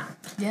doing that.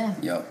 Yeah.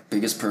 Yep.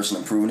 Biggest person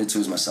I'm proving it to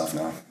is myself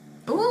now.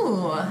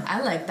 Ooh,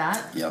 I like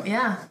that. Yep.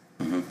 Yeah.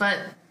 But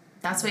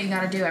that's what you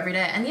gotta do every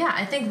day. And yeah,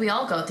 I think we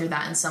all go through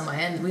that in some way,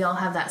 and we all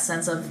have that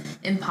sense of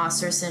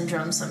imposter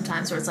syndrome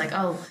sometimes where it's like,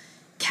 oh,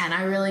 can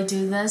I really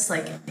do this?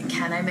 Like,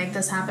 can I make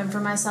this happen for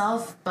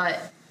myself? But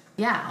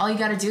yeah, all you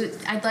gotta do,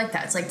 I'd like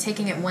that. It's like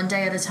taking it one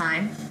day at a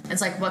time.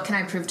 It's like, what can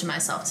I prove to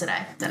myself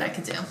today that I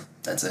could do?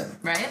 That's it.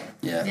 Right?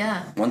 Yeah.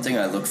 Yeah. One thing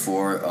I look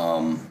for,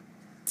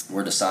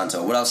 we're to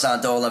Santo. What up,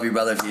 Santo? Love you,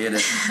 brother, if you hear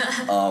this.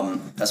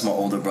 That's my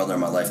older brother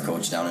and my life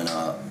coach down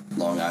in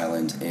Long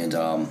Island. And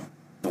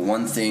the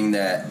one thing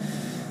that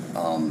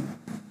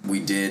we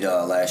did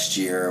last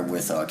year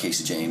with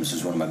Casey James,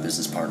 who's one of my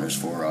business partners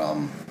for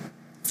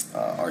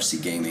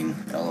RC Gaming,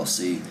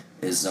 LLC,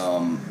 is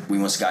we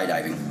went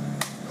skydiving.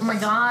 Oh, my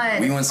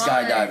God. We went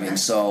skydiving.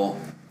 So...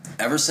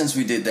 ever since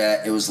we did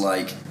that, it was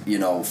like, you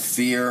know,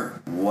 fear,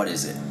 what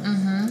is it?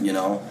 You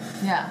know?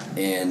 Yeah.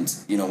 And,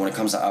 you know, when it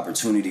comes to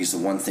opportunities, the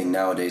one thing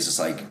nowadays is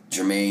like,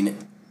 Jermaine,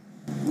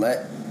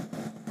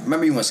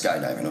 remember you went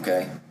skydiving,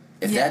 okay?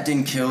 If that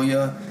didn't kill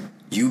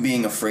you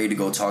being afraid to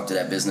go talk to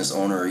that business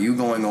owner, or you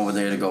going over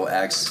there to go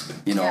ask,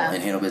 you know,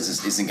 and handle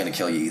business isn't going to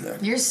kill you either.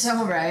 You're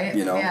so right.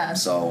 You know? Yeah.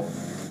 So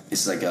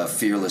it's like a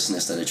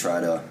fearlessness that I try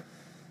to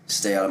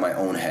stay out of my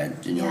own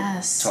head,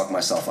 talk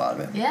myself out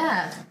of it.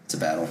 Yeah. It's a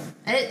battle.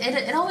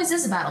 It always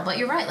is a battle, but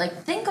you're right.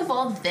 Like, think of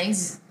all the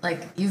things,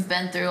 like, you've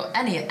been through,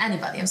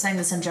 anybody, I'm saying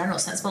this in general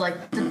sense, but,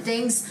 like, the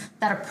things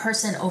that a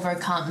person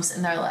overcomes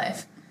in their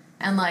life.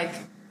 And, like,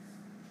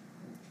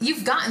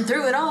 you've gotten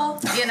through it all,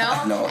 you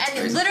know? No, it's and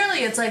crazy. Literally,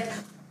 it's like,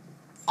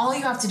 all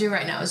you have to do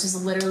right now is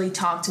just literally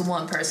talk to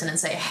one person and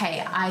say,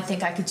 hey, I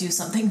think I could do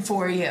something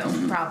for you,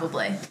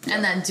 probably. Yeah.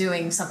 And then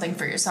doing something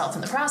for yourself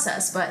in the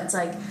process. But it's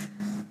like,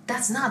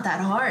 that's not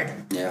that hard.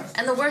 Yeah.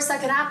 And the worst that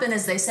could happen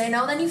is they say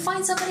no, then you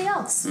find somebody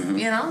else,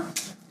 you know?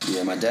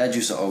 Yeah, my dad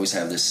used to always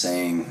have this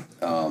saying,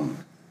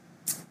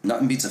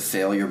 nothing beats a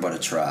failure but a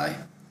try.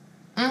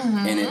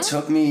 And it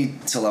took me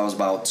till I was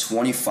about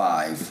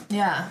 25.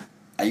 Yeah.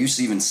 I used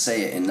to even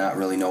say it and not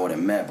really know what it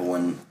meant, but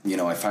when,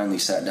 I finally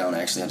sat down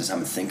and actually had the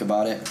time to think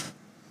about it,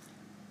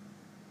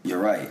 you're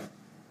right.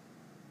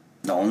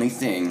 The only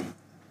thing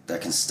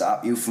that can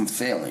stop you from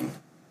failing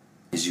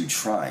is you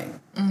trying.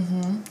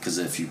 Because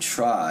if you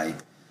try,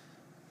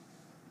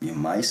 you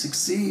might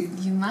succeed.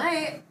 You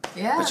might,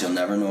 yeah. But you'll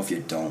never know if you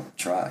don't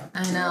try.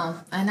 I know.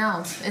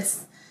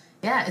 It's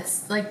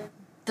like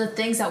the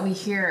things that we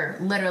hear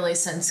literally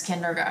since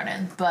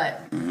kindergarten, but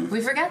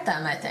we forget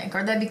them, I think,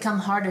 or they become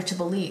harder to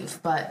believe,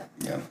 but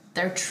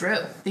they're true.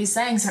 These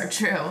sayings are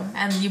true,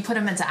 and you put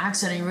them into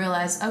action and you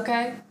realize,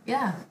 okay,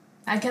 yeah,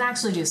 I can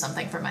actually do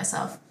something for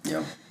myself.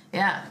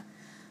 Yeah.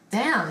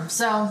 Damn.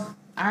 So, all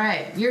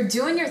right, you're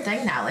doing your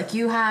thing now. Like,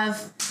 you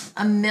have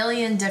a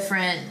million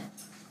different,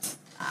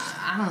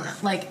 I don't know,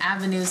 like,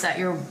 avenues that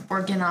you're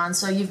working on.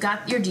 So you've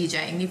got your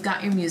DJing, you've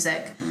got your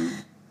music,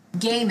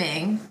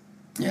 gaming.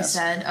 Yes.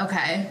 You said,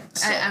 okay.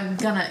 So, I'm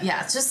gonna,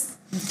 just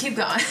keep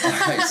going.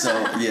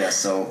 Alright,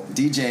 so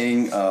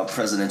DJing,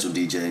 Presidential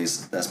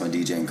DJs, that's my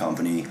DJing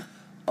company.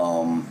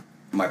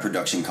 My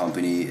production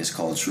company is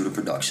called Schroeder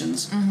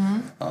Productions.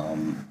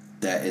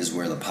 That is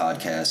where the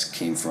podcast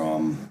came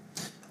from,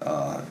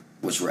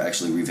 which we're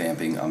actually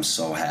revamping. I'm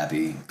so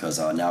happy, because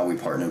now we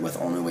partnered with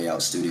Only Way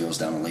Out Studios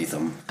down in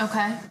Latham.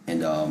 Okay.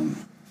 And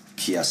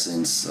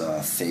Quiescence,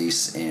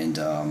 Face, and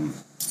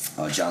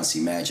John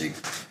C. Magic.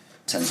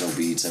 Tenzo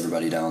Beats,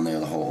 everybody down there,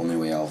 the whole Only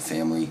Way Out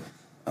family.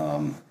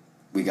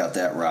 We got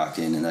that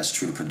rocking, and that's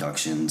True to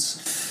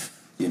Productions.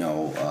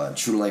 True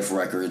to Life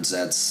Records,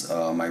 that's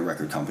my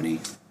record company.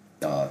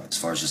 As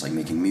far as just like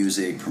making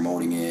music,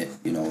 promoting it,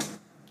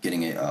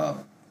 getting it,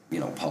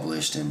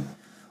 published and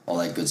all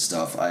that good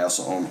stuff. I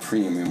also own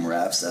Premium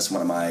Raps. That's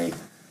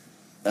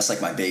that's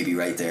like my baby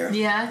right there.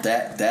 Yeah.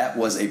 That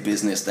was a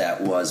business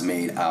that was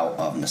made out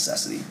of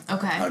necessity.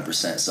 Okay.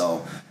 100%.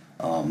 So,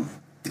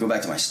 to go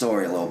back to my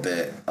story a little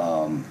bit,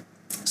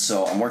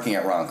 so I'm working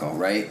at Ronco,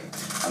 right?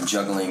 I'm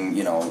juggling,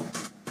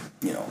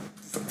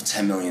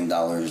 $10 million,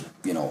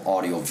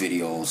 audio,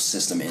 video,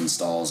 system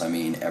installs. I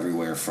mean,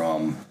 everywhere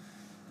from,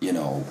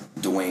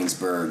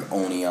 Dwaynesburg,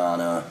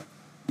 Oneonta,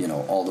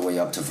 all the way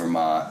up to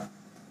Vermont,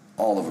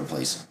 all over the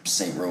place.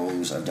 St.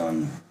 Rose, I've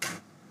done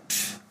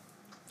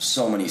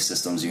so many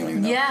systems, you don't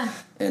even know. Yeah.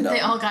 And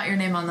they all got your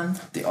name on them.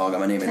 They all got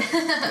my name in it,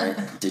 right?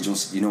 Digital,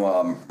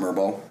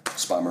 Merbo,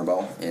 Spot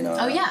Merbo in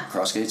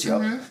Crossgates,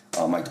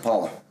 Mike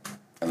DePaula.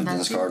 I have a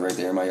business card right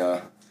there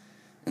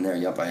in there,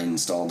 I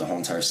installed the whole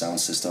entire sound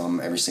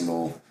system, every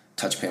single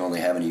touch panel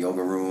they have in a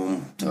yoga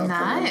room.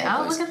 Nice.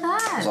 Oh, look at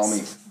that. It was all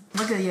me.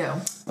 Look at you.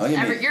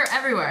 You're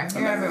everywhere.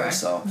 You're everywhere.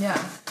 So, yeah.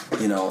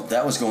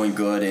 That was going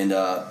good, and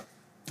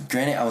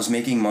granted, I was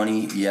making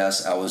money.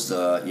 Yes, I was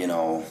the,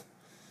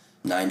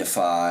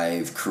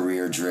 9-to-5,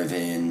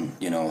 career-driven,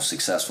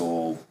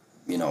 successful,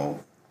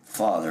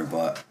 father,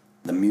 but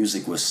the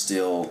music was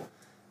still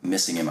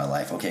missing in my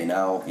life. Okay,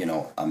 now,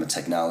 I'm a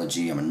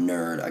technology, I'm a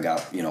nerd. I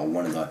got,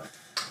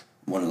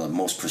 one of the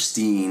most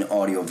pristine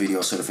audio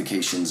video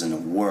certifications in the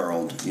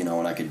world,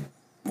 and I could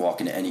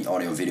walk into any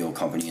audio video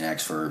company and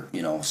ask for,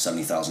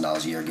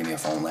 $70,000 a year, give me a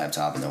phone,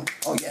 laptop, and they'll,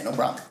 oh yeah, no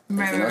problem.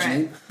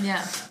 Right.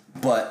 Yeah.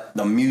 But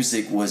the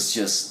music was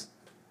just,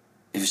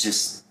 it was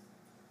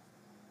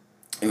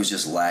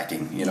just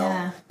lacking,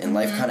 Yeah. And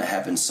life kind of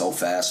happened so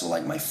fast. So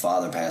like my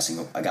father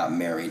passing, I got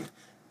married,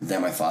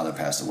 then my father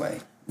passed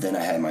away, then I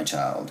had my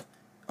child,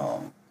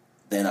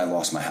 then I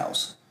lost my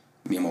house.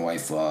 Me and my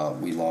wife,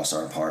 we lost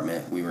our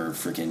apartment. We were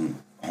freaking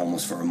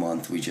homeless for a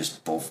month. We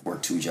just both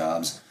worked 2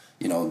 jobs.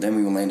 Then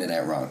we landed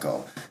at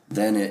Ronco.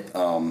 Then it,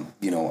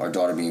 our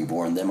daughter being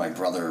born. Then my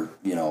brother,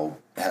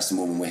 has to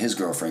move in with his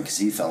girlfriend because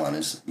he fell on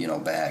his,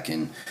 back.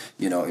 And,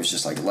 it was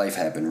just like life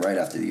happened right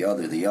after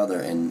the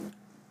other. And,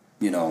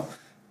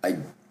 I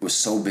was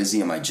so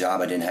busy in my job,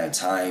 I didn't have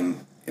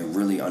time to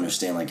really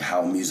understand like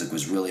how music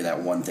was really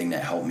that one thing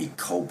that helped me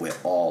cope with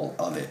all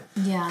of it.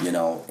 Yeah.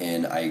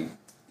 And I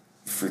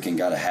freaking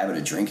got a habit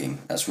of drinking.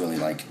 That's really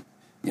like,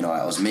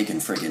 I was making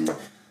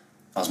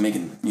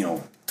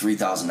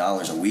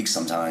 $3,000 a week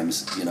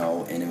sometimes,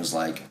 and it was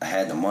like I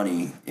had the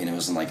money and it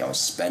wasn't like I was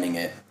spending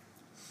it.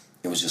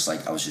 It was just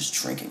like I was just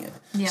drinking it.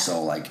 Yeah.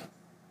 So like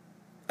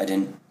I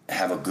didn't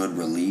have a good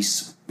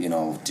release,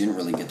 didn't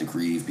really get to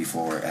grieve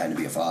before I had to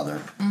be a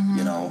father,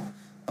 I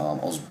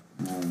was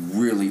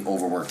really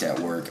overworked at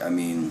work. I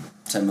mean,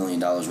 $10 million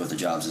worth of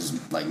jobs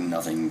is like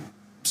nothing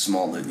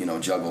small to, you know,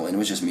 juggle. And it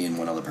was just me and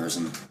one other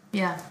person.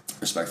 Yeah.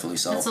 Respectfully.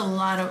 So that's a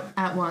lot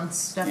at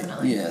once,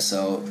 definitely. Yeah.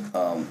 So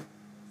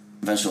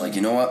eventually, like,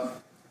 you know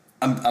what?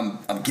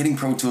 I'm getting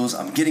Pro Tools.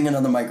 I'm getting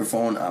another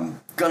microphone. I'm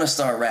gonna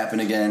start rapping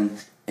again,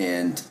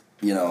 and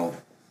you know,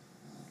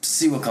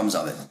 see what comes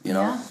of it. You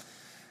know. Yeah.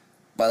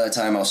 By that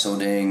time, I was so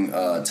dang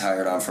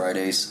tired on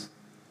Fridays.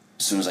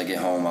 As soon as I get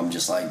home, I'm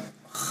just like,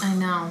 I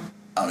know.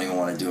 I don't even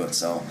want to do it.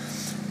 So,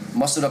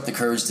 mustered up the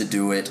courage to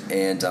do it,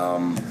 and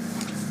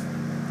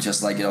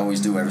just like I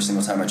always do, every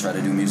single time I try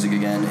to do music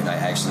again, and I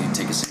actually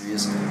take it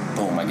serious,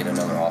 boom, I get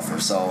another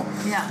offer. So,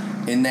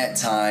 in that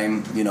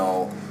time, you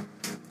know,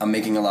 I'm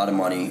making a lot of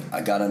money.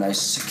 I got a nice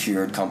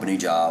secured company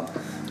job.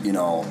 You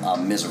know,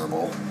 I'm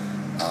miserable.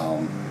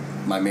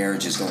 My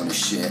marriage is going to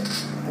shit.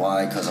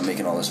 Why? Because I'm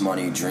making all this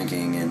money,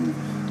 drinking, and,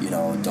 you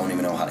know, don't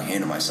even know how to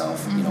handle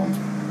myself. You know,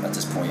 at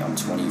this point, I'm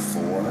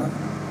 24,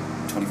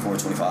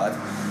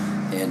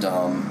 25. And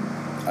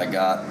I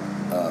got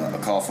a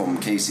call from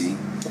Casey,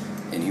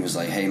 and he was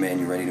like, hey, man,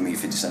 you ready to meet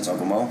 50 Cent's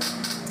Uncle Mo?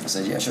 I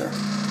said, yeah, sure.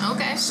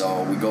 Okay.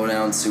 So we go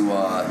down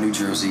to New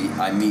Jersey.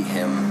 I meet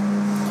him,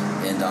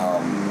 and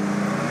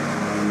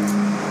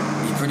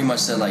he pretty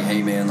much said, like,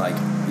 hey, man, like,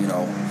 you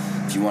know,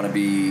 if you want to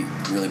be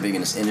really big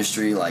in this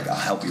industry, like, I'll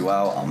help you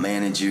out, I'll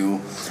manage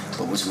you,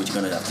 but what you're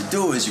going to have to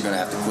do is you're going to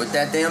have to quit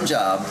that damn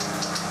job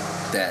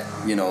that,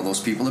 you know, those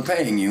people are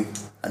paying you.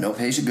 I know it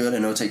pays you good, I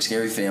know it takes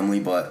care of your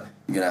family, but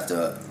you're going to have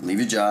to leave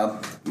your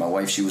job. My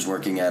wife, she was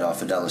working at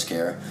Fidelis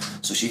Care,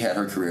 so she had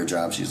her career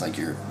job. She was like,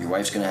 your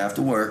wife's going to have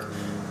to work,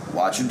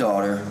 watch your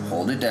daughter,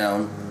 hold it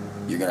down,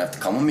 you're going to have to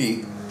come with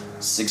me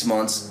 6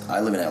 months. I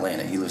live in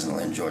Atlanta, he lives in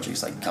Atlanta, Georgia.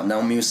 He's like, come down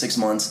with me for 6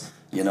 months.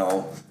 You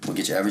know, we'll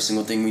get you every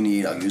single thing we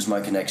need. I'll use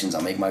my connections.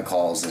 I'll make my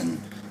calls. And,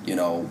 you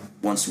know,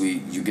 once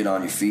you get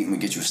on your feet and we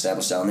get you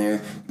established down there,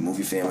 you move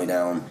your family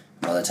down.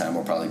 By that time,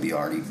 we'll probably be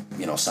already,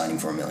 you know, signing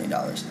for $1 million.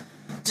 Damn.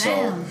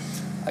 So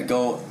I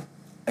go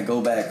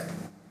back.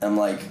 I'm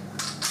like,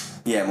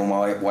 yeah, when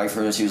my wife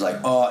heard it, she was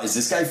like, oh, is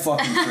this guy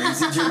fucking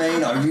crazy,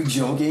 Jermaine? Are you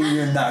joking?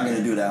 You're not going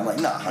to do that. I'm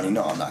like, nah, honey,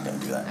 no, I'm not going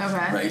to do that.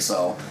 Okay. Right?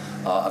 So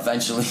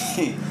eventually...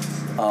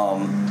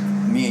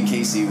 me and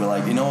Casey were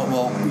like, you know what?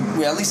 Well,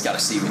 we at least got to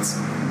see what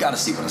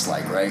it's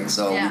like, right?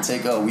 So we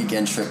take a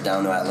weekend trip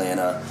down to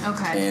Atlanta.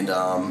 Okay. And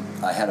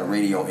I had a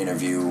radio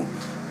interview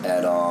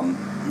at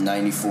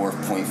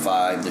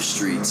 94.5 The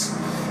Streets,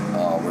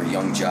 where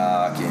Young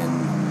Jock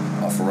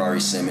and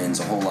Ferrari Simmons,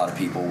 a whole lot of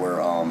people were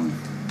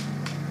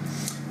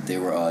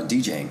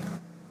DJing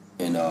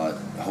and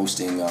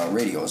hosting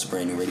radio. It's a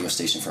brand new radio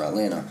station for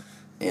Atlanta.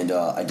 And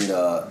I did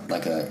a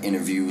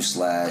interview /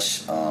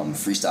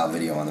 freestyle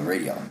video on the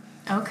radio.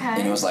 Okay.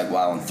 And it was like,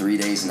 wow, in 3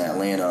 days in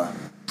Atlanta,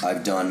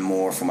 I've done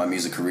more for my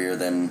music career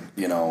than,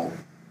 you know,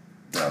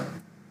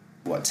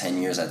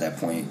 10 years at that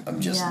point of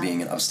just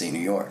being in upstate New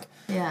York.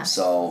 Yeah.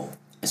 So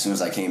as soon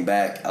as I came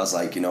back, I was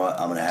like, you know what,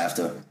 I'm gonna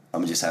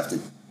just have to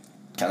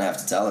tell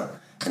her.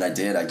 And I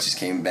did. I just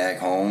came back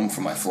home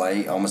from my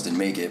flight. I almost didn't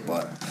make it,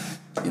 but,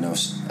 you know,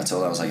 I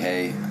told her, I was like,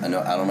 hey, I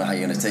don't know how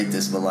you're gonna take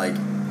this, but, like,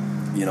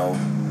 you know,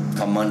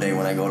 come Monday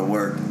when I go to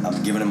work,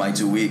 I'm giving it my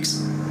 2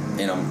 weeks.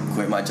 And I'm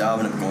quitting my job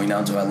and I'm going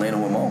down to Atlanta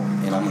with Mo.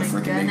 And I'm going to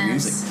freaking make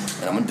music.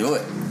 And I'm going to do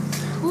it.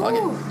 Fuck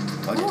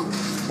it.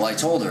 Well, I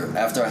told her,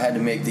 after I had to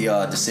make the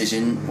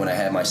decision when I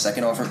had my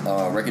second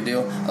record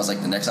deal, I was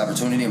like, the next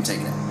opportunity, I'm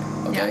taking it.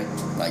 Okay?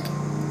 Yeah. Like,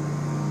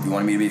 you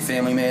wanted me to be a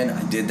family man?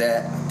 I did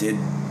that. I did,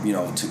 you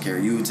know, took care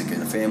of you, took care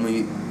of the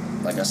family.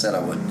 Like I said I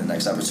would. The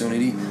next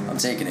opportunity, I'm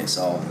taking it.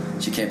 So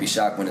she can't be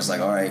shocked when it's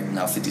like, all right,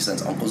 now 50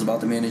 Cent's uncle's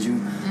about to manage you.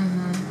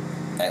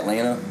 Mm-hmm.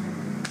 Atlanta.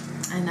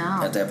 I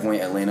know. At that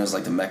point, Atlanta's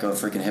like the mecca of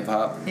freaking hip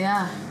hop.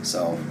 Yeah.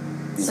 So.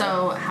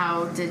 So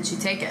how did you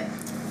take it?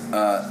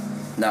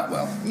 Not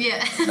well.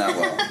 Yeah. Not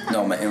well.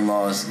 No, my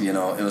in-laws. You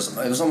know, it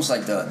was almost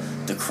like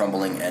the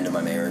crumbling end of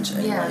my marriage.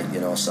 Anyway, yeah.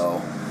 You know,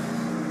 so,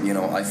 you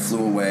know, I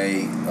flew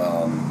away.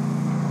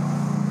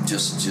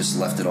 Just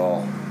left it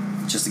all,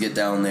 just to get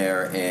down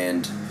there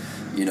and,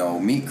 you know,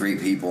 meet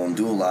great people and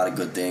do a lot of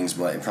good things.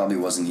 But it probably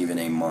wasn't even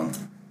a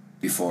month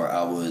before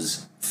I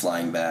was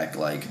flying back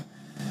like.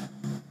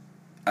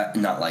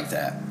 Not like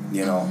that,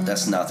 you know. Mm-hmm.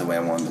 That's not the way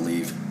I wanted to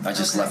leave. I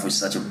just left with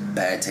such a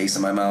bad taste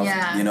in my mouth.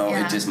 Yeah, you know,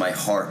 It just, my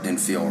heart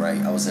didn't feel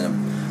right. I was in a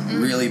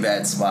really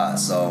bad spot.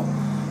 So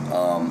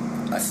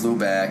I flew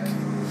back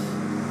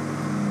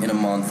in a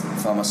month,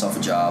 found myself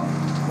a job,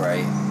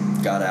 right?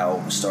 Got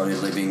out, started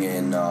living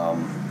in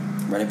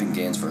right up in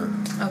Gansford,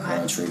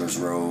 on Travers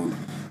Road.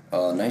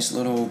 Nice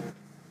little,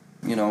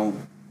 you know,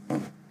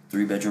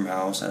 3-bedroom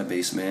house, had a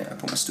basement. I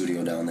put my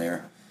studio down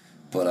there.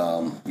 But,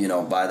 you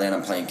know, by then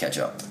I'm playing catch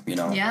up, you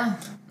know? Yeah.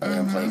 By then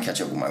I'm playing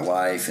catch up with my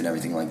wife and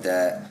everything like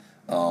that.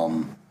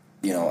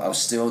 You know, I was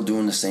still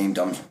doing the same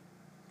dumb...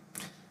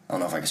 I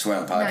don't know if I can swear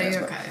on the podcast. No,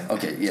 you're okay.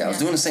 Okay, yeah, I was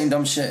doing the same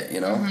dumb shit, you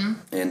know? Mm-hmm.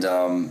 And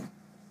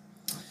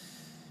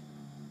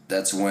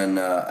that's when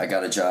I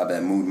got a job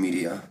at Mood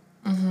Media.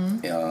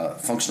 Mm-hmm.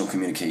 Functional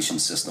Communication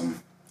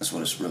System. That's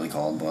what it's really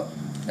called, but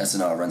that's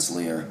in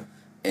Rensselaer.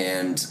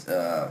 And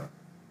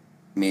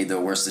made the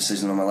worst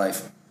decision of my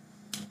life.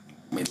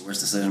 Made the worst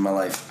decision of my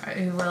life. Are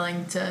you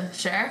willing to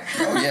share?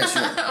 Oh, yeah,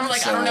 sure. I'm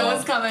like, So, I don't know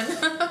what's coming.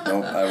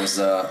 Nope. I was,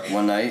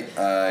 one night,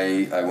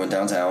 I went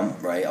downtown,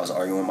 right? I was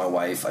arguing with my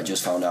wife. I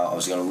just found out I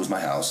was going to lose my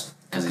house.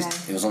 Because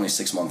Okay. it was only a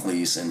 6-month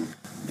lease, and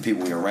the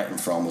people we were renting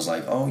from was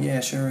like, oh, yeah,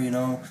 sure,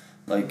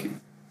 like,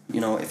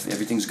 if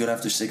everything's good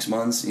after 6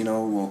 months,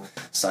 we'll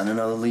sign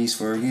another lease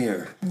for a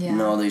year. Yeah.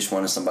 No, they just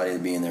wanted somebody to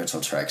be in there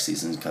till track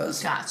season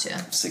because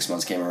Gotcha. 6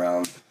 months came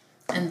around.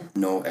 And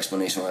No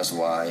explanation as to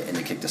why, and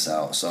they kicked us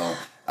out. So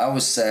I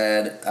was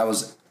sad. I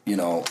was,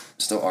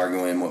 still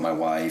arguing with my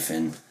wife,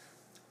 and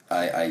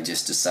I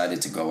just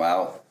decided to go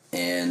out,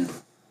 and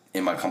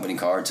in my company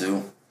car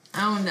too.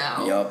 oh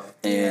no. Yup.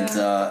 And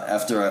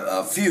after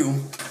a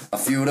few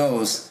of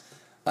those,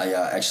 I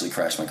actually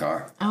crashed my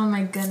car. Oh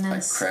my I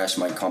goodness. crashed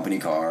my company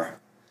car,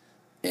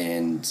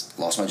 and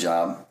lost my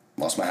job,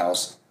 lost my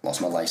house,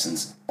 lost my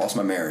license, lost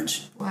my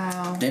marriage.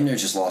 Wow. Damn near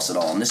just lost it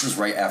all. And this is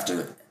right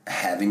after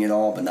having it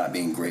all, but not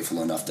being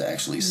grateful enough to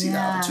actually see the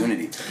Yeah.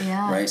 opportunity.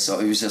 Yeah. Right? So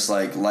it was just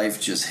like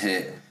life just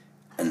hit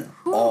an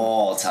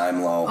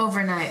all-time low.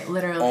 Overnight,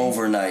 literally.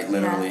 Overnight,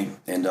 literally.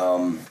 And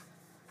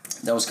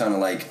that was kind of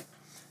like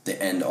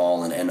the end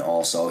all and end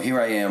all. So here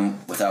I am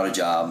without a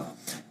job.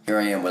 Here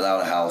I am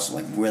without a house.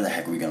 Like, where the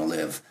heck are we going to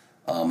live?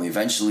 We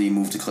eventually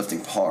moved to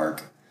Clifton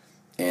Park.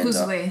 And,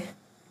 Who's we?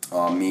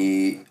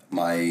 me,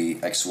 my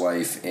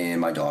ex-wife, and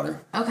my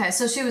daughter. Okay,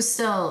 so she was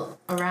still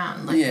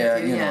around. Like, Yeah,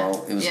 with you,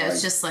 it was yeah, like,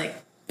 it's just like,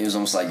 it was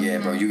almost like, yeah,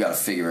 bro, you got to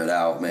figure it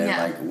out, man.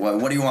 Yeah. Like,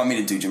 what do you want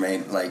me to do,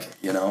 Jermaine? Like,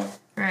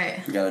 right.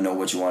 you got to know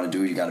what you want to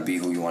do. You got to be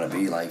who you want to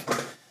be. Like,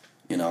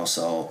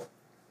 so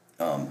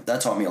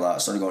that taught me a lot. I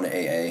started going to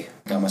AA.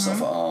 Got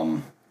myself a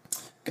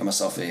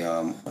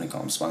what do you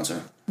call him,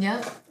 sponsor.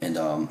 Yep. And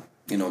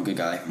good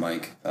guy,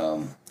 Mike.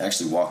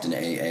 Actually walked into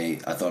AA.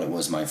 I thought it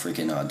was my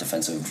freaking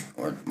defensive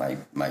or my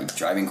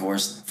driving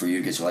course for you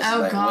to get your license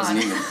Oh, back. God. It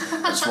wasn't even.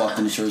 I just walked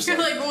into church. You're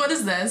like, what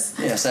is this?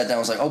 Yeah, I sat down. I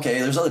was like, okay,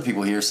 there's other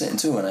people here sitting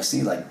too, and I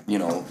see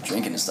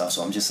drinking and stuff.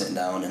 So I'm just sitting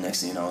down, and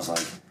next thing you know, I was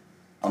like,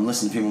 I'm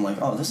listening to people. I'm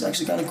like, oh, this is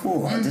actually kind of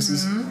cool. This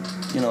is,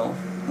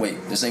 wait,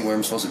 this ain't where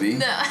I'm supposed to be.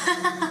 No.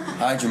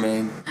 Hi,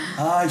 Jermaine.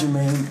 Hi,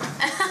 Jermaine.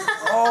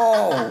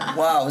 Oh,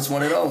 wow, it's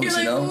one of those.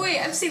 You're like, wait,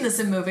 I've seen this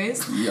in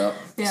movies. Yep.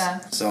 Yeah.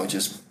 So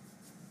just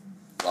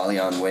lolly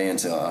on way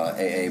into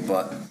AA,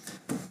 but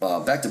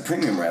back to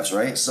premium wraps,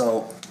 right?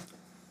 So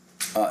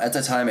at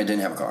that time, I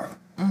didn't have a car.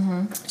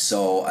 Mm-hmm.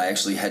 So I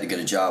actually had to get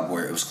a job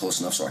where it was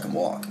close enough so I could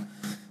walk.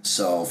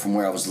 So from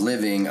where I was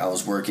living, I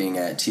was working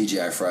at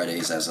TGI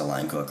Fridays as a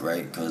line cook,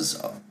 right?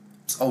 Because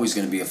it's always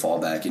going to be a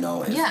fallback,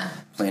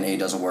 If plan A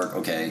doesn't work,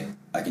 okay,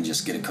 I can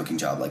just get a cooking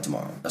job like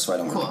tomorrow. That's why I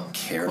don't really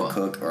care to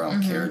cook, or I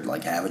don't care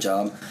to have a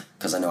job,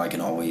 because I know I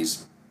can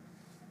always.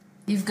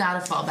 You've got a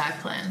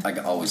fallback plan. I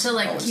can always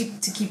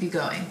keep you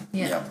going.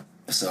 Yeah.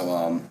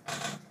 So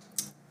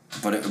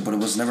but it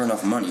was never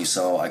enough money.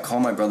 So I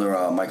called my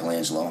brother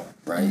Michelangelo,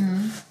 right?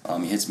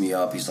 He hits me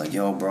up. He's like,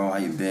 "Yo, bro, how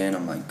you been?"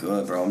 I'm like,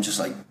 "Good, bro." I'm just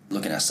like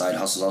looking at side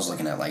hustles. I was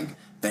looking at like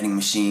vending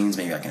machines.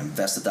 Maybe I can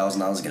invest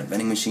 $1,000 to get a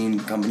vending machine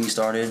company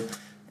started.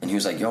 And he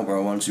was like, "Yo,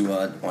 bro, why don't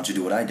you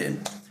do what I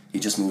did?" He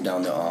just moved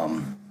down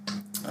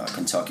to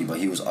Kentucky, but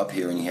he was up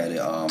here, and he had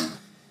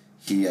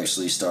he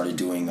actually started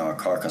doing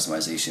car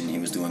customization. He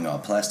was doing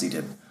plastic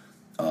dip,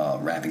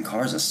 wrapping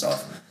cars and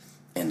stuff,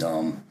 and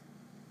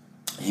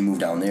he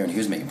moved down there, and he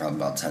was making probably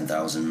about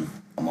 $10,000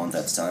 a month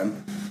at the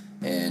time.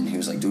 And he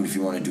was like, "Dude, if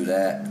you want to do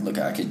that, look,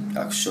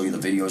 I'll show you the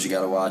videos you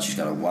gotta watch. You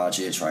gotta watch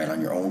it, try it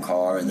on your own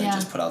car, and then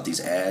just put out these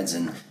ads."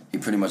 And he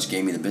pretty much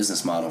gave me the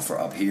business model for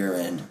up here.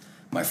 And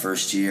my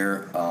first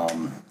year,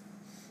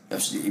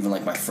 even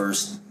like my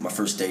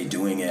first day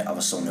doing it, I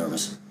was so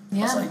nervous.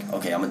 Yeah. I was like,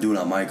 okay, I'm gonna do it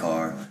on my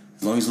car.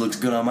 As long as it looks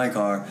good on my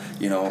car,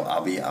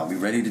 I'll be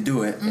ready to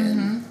do it.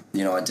 And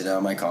I did it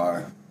on my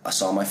car. I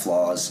saw my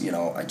flaws.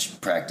 I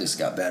practiced,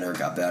 got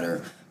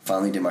better.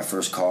 Finally did my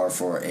first car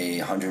for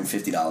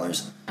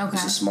 $150. Okay. It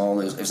was a small.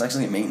 It was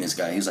actually a maintenance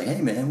guy. He was like,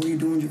 "Hey man, what are you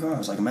doing with your car?" I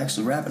was like, "I'm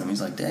actually wrapping them."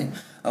 He's like, "Dang,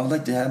 I would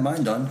like to have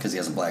mine done," because he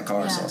has a black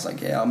car. So I was like,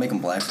 "Yeah, I'll make them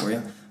black for you.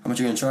 How much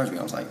are you gonna charge me?"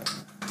 I was like,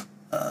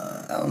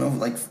 "I don't know,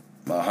 like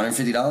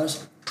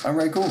 $150." All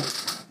right, cool,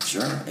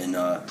 sure. And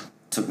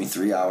took me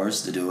 3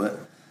 hours to do it,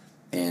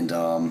 and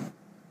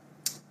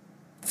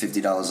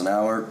 $50 an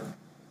hour,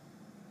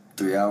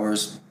 3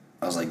 hours.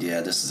 I was like,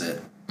 "Yeah, this is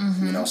it."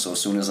 So as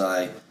soon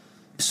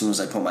as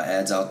I put my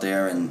ads out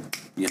there and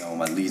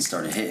my leads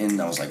started hitting,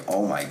 I was like,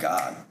 "Oh my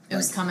God!" It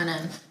was coming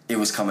in. It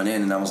was coming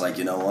in, and I was like,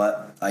 you know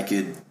what? I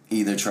could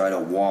either try to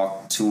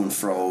walk to and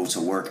fro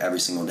to work every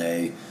single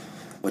day,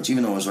 which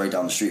even though it was right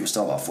down the street, it was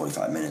still about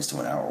 45 minutes to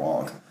an hour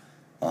walk,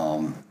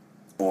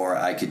 or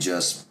I could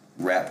just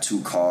wrap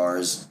 2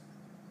 cars,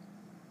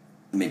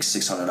 make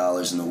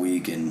 $600 in a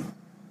week, and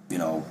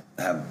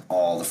have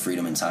all the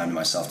freedom and time to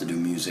myself to do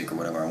music or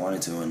whatever I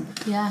wanted to, and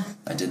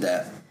I did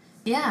that.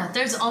 Yeah,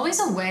 there's always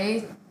a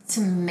way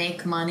to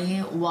make money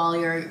while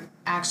you're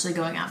actually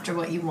going after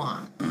what you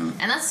want.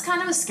 And that's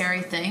kind of a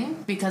scary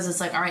thing, because it's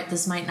like, all right,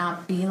 this might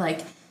not be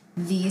like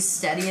the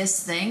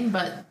steadiest thing,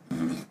 but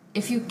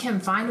if you can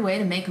find a way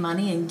to make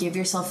money and give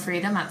yourself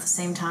freedom at the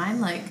same time,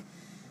 like,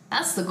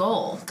 That's the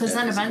goal. Because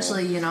then That is the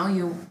eventually, goal. you know,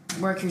 you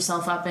work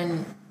yourself up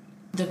in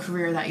the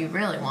career that you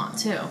really want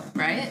too,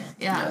 right?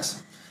 Yeah.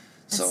 Yes.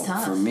 So It's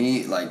tough. for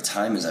me, like,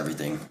 time is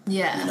everything.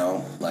 Yeah. You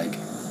know, like,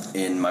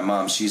 and my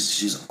mom,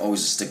 she's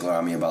always a stickler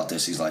on me about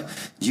this. She's like,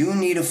 you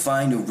need to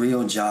find a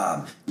real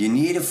job. You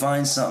need to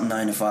find something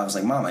 9 to 5. I was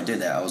like, Mom, I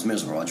did that. I was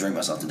miserable. I drank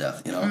myself to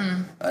death, you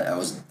know? I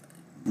was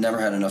never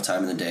had enough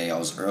time in the day. I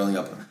was early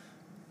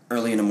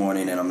in the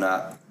morning, and I'm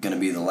not going to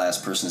be the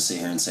last person to sit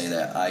here and say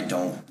that I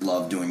don't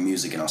love doing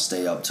music and I'll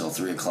stay up till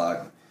 3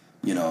 o'clock,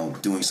 you know,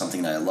 doing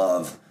something that I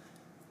love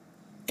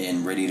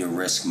and ready to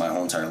risk my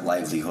whole entire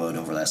livelihood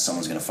over that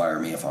someone's going to fire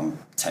me if I'm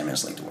 10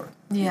 minutes late to work.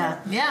 Yeah.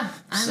 Yeah.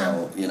 I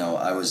know. So, you know,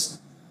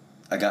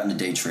 I got into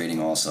day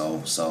trading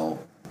also. So,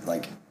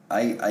 like,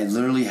 I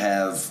literally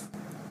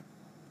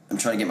I'm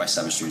trying to get my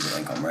 7 streams of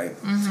income, right?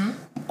 Mm-hmm.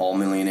 All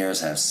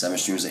millionaires have 7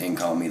 streams of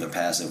income, either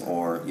passive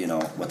or, you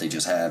know, what they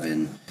just have.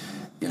 And,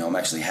 you know, I'm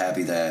actually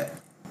happy that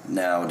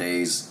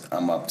nowadays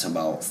I'm up to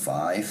about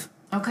 5.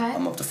 Okay.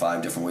 I'm up to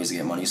 5 different ways to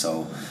get money.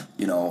 So,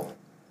 you know,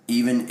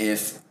 even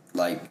if,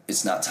 like,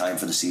 it's not time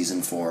for the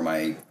season for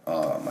my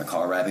my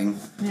car wrapping,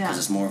 because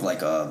it's more of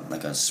like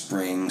a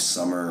spring,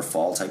 summer,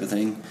 fall type of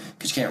thing.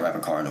 Because you can't wrap a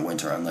car in the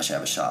winter unless you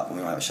have a shop. We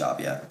don't have a shop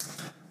yet.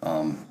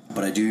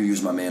 But I do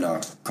use my man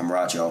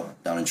Camaracho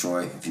down in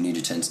Troy. If you need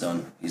your tints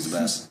done, he's the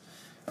best.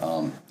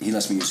 He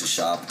lets me use his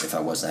shop if I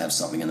was to have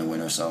something in the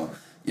winter. So,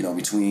 you know,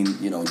 between,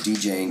 you know,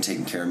 DJing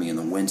taking care of me in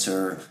the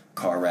winter,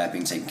 car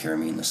wrapping taking care of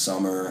me in the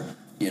summer,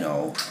 you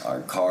know,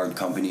 our card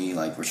company,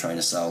 like, we're trying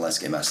to sell Let's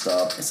Get Messed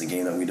Up. It's a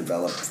game that we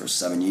developed for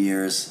 7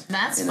 years.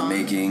 That's in fun. the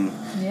making.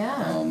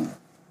 Yeah.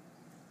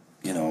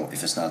 You know,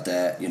 if it's not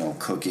that, you know,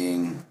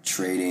 cooking,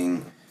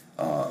 trading.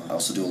 I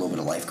also do a little bit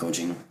of life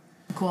coaching.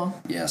 Cool.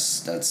 Yes,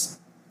 that's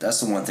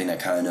the one thing that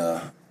kind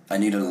of, I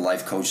needed a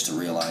life coach to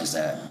realize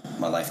that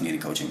my life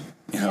needed coaching.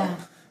 You know, Yeah.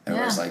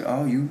 everybody's Yeah. like,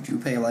 oh, you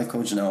pay a life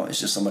coach? No, it's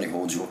just somebody who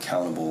holds you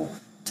accountable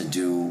to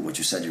do what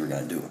you said you were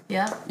gonna do.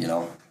 Yeah. You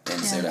know, and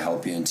it's there Yeah. to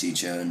help you and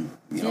teach you, and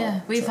you know.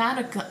 Yeah, we've had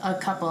a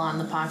couple on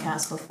the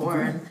podcast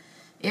before, and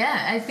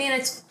yeah, I mean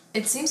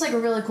it seems like a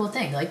really cool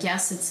thing. Like,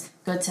 yes, it's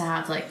good to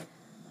have like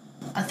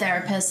a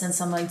therapist and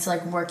somebody to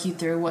like work you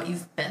through what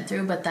you've been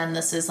through, but then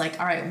this is like,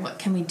 all right, what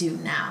can we do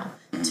now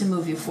to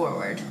move you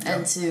forward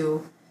and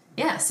to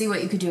see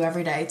what you could do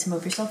every day to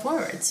move yourself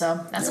forward. So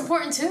that's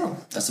important too.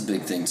 That's a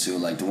big thing too.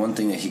 Like, the one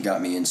thing that he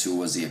got me into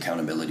was the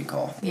accountability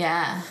call.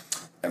 Yeah.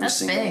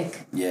 That's big.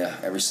 Yeah,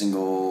 every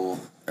single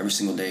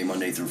day,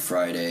 Monday through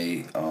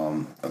Friday,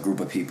 a group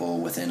of people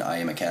within I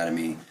Am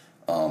Academy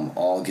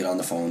all get on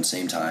the phone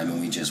same time, and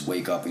we just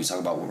wake up and we talk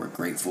about what we're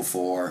grateful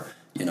for.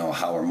 You know,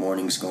 how our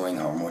morning's going,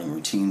 how our morning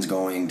routine's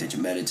going. Did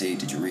you meditate?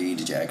 Did you read?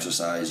 Did you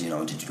exercise? You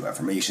know, did you do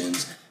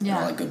affirmations? Yeah. And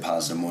all that good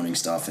positive morning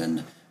stuff,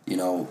 and you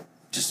know,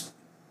 just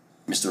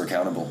Mr.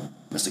 Accountable.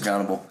 Shout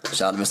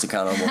out to Mr.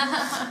 Accountable.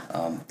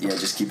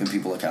 Just keeping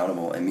people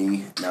accountable. And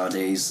me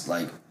nowadays,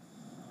 like,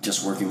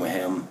 just working with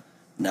him,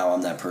 now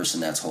I'm that person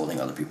that's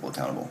holding other people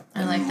accountable.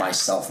 I like that.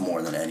 Myself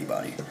more than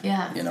anybody.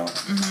 Yeah. You know?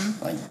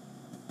 Mm-hmm. Like,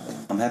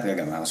 I'm happy I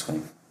got my house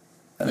clean.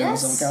 I hold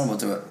myself accountable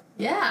to it.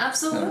 Yeah,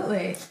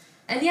 absolutely.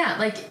 And yeah,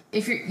 like,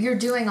 if you're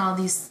doing all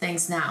these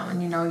things now,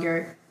 and you know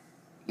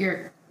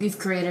you've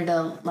created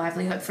a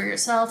livelihood for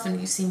yourself, and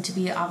you seem to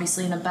be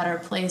obviously in a better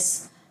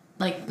place,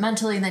 like,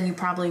 mentally than you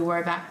probably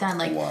were back then.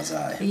 Like, Was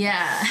I?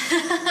 Yeah.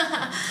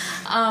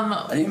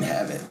 I didn't even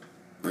have it.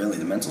 Really,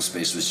 the mental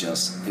space was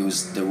just,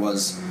 there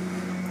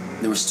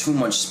was too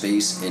much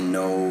space in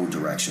no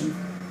direction.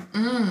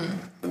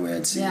 The way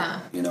I'd see it.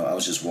 You know, I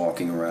was just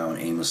walking around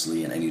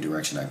aimlessly in any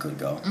direction I could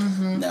go.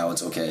 Now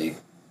it's okay.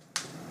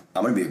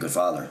 I'm going to be a good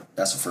father.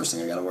 That's the first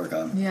thing I got to work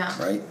on. Yeah.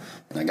 Right?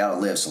 And I got to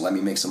live, so let me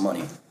make some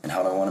money. And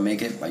how do I want to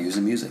make it? By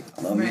using music.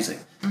 I love music.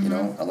 You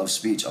know, I love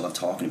speech. I love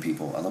talking to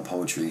people. I love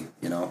poetry,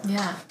 you know.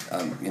 Yeah.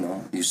 You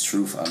know, use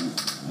truth. I'm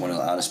one of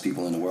the honest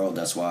people in the world.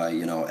 That's why,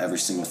 you know, every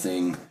single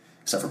thing,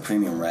 except for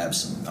premium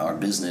wraps, our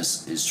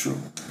business is true.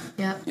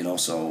 Yep. You know,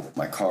 so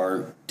my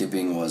car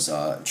dipping was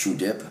True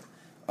Dip.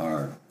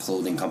 Our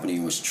clothing company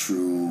was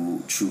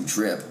True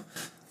Drip.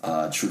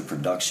 True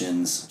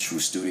Productions, True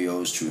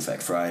Studios, True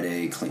Effect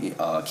Friday.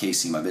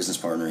 Casey, my business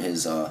partner,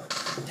 his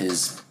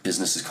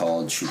business is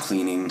called True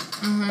Cleaning.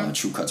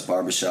 True Cuts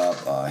Barbershop.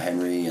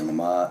 Henry and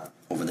Lamont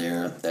over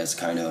there. That's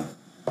kind of,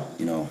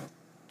 you know,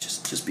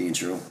 just being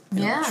true.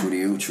 You know, true to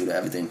you, true to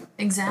everything.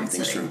 Exactly.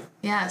 Everything's true.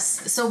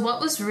 Yes. So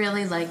what was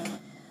really, like,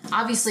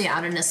 obviously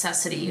out of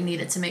necessity you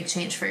needed to make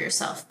change for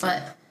yourself,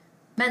 but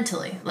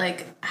mentally,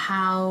 like,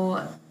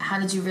 how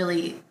did you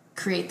really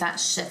create that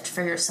shift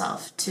for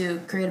yourself to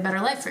create a better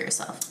life for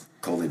yourself?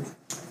 COVID.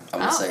 I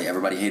would say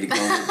everybody hated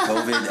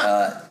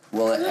COVID.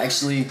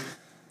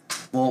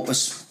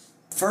 COVID,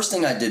 first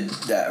thing I did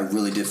that I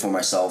really did for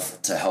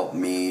myself to help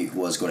me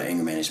was go to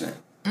anger management.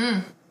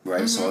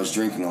 Right? So I was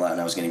drinking a lot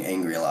and I was getting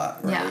angry a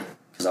lot, right? Yeah.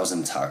 Because I was in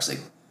a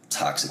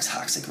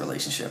toxic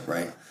relationship,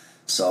 right?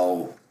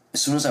 So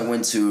as soon as I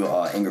went to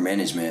anger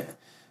management,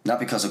 not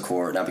because of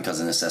court, not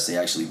because of necessity,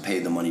 I actually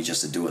paid the money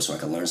just to do it so I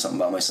could learn something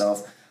about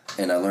myself.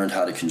 And I learned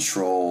how to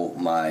control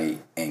my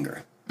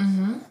anger.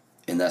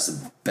 and that's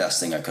the best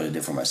thing I could have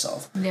did for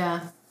myself.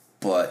 Yeah.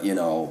 But, you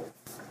know,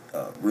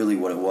 really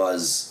what it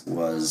was,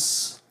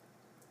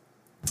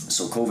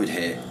 so COVID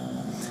hit.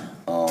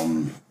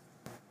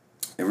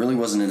 It really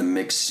wasn't in the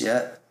mix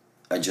yet.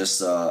 I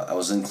just, I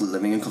was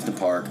living in Clifton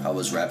Park. I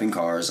was wrapping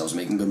cars. I was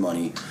making good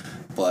money,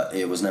 but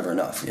it was never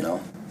enough, you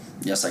know?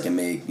 Yes, I can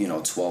make, you know,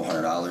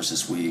 $1,200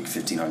 this week,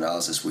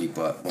 $1,500 this week,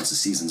 but once the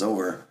season's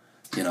over,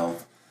 you know.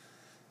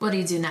 What do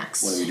you do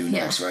next? What do we do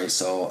next, right?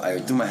 So I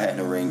threw my hat in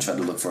the ring, tried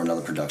to look for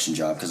another production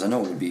job because I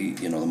know it would be,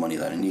 you know, the money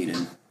that I needed.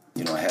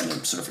 You know, I had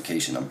a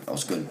certification. I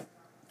was good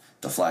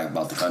to fly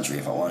about the country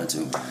if I wanted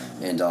to.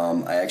 And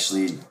I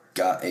actually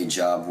got a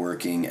job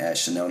working at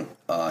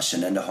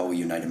Shenendehowa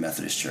United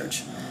Methodist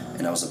Church.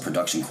 And I was a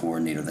production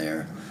coordinator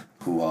there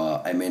who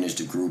I managed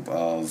a group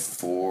of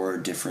 4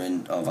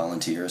 different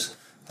volunteers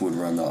who would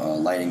run the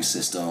lighting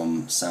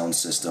system, sound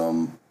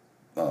system,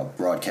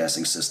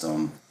 broadcasting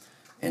system,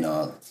 and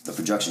the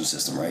production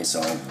system, right?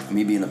 So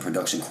me being the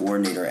production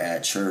coordinator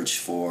at church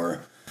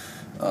for,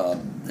 I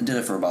did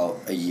it for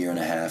about a year and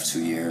a half,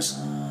 2 years.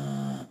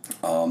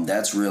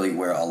 That's really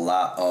where a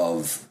lot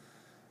of,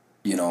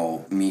 you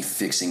know, me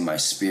fixing my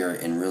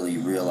spirit and really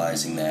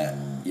realizing that,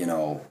 you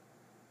know,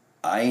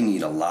 I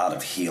need a lot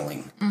of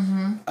healing.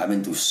 Mm-hmm. I've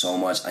been through so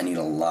much. I need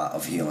a lot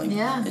of healing.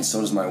 Yeah. And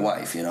so does my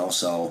wife, you know.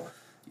 So,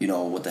 you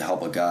know, with the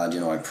help of God, you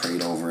know, I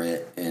prayed over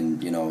it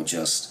and, you know,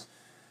 just,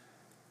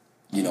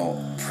 you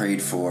know,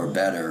 prayed for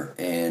better.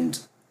 And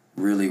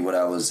really what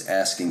I was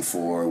asking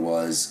for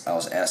was I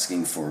was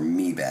asking for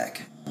me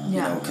back. Yeah.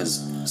 You know,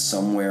 because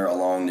somewhere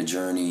along the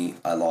journey,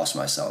 I lost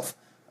myself.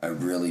 I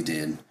really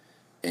did.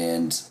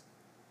 And,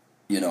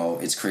 you know,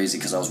 it's crazy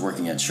because I was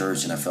working at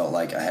church and I felt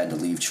like I had to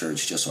leave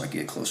church just so I could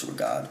get closer with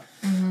God.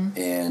 Mm-hmm.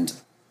 And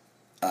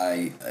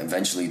I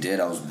eventually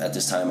did. At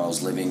this time I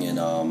was living in,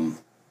 I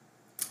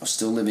was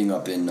still living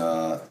up in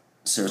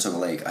Saratoga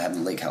Lake. I have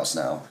the lake house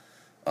now,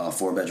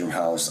 4-bedroom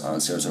house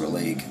on Saratoga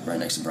Lake right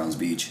next to Browns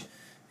Beach.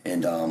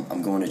 And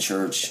I'm going to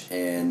church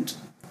and,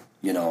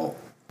 you know,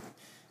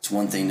 it's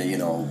one thing to, you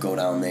know, go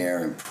down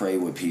there and pray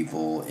with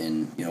people.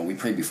 And, you know, we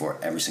prayed before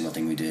every single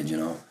thing we did, you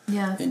know.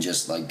 Yeah. And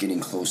just, like,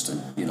 getting closer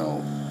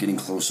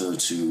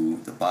to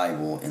the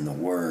Bible and the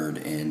Word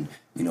and,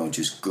 you know,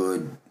 just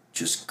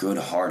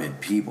good-hearted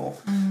people,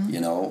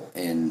 you know.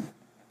 And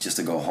just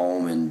to go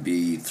home and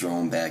be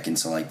thrown back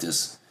into, like,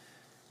 this,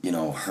 you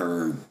know,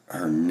 her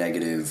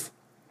negative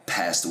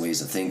past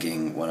ways of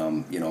thinking when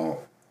I'm, you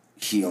know,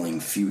 healing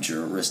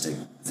futuristic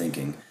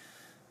thinking.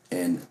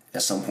 And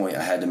at some point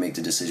I had to make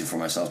the decision for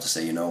myself to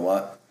say, you know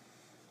what?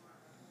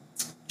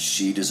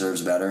 She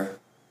deserves better.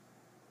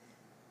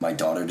 My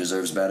daughter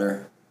deserves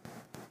better.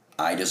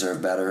 I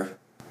deserve better.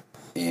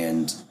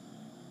 And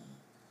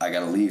I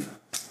gotta leave.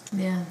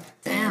 Yeah.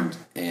 And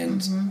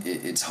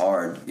it's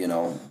hard, you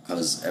know,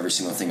 because every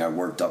single thing I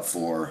worked up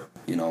for,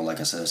 you know, like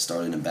I said, I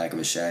started in the back of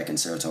a shack in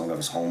Saratoga. I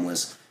was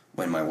homeless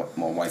when my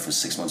wife was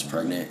 6 months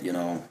pregnant, you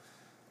know.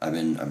 I've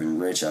been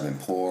rich, I've been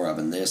poor, I've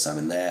been this, I've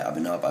been that, I've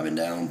been up, I've been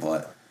down,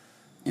 but,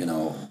 you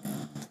know,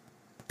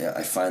 yeah,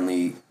 I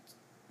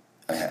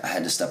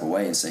had to step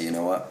away and say, you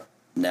know what,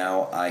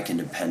 now I can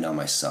depend on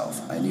myself.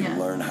 I need to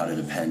learn how to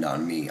depend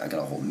on me. I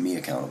gotta hold me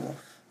accountable,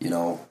 you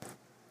know,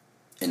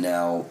 and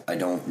now I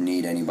don't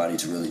need anybody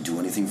to really do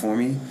anything for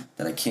me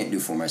that I can't do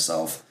for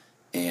myself,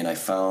 and I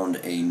found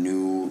a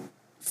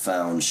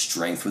newfound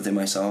strength within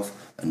myself,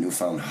 a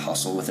newfound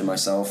hustle within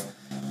myself,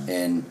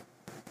 and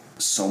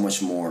so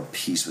much more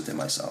peace within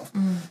myself.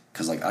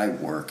 Because like I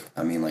work,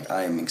 I mean, like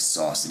I am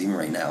exhausted even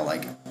right now,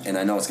 like, and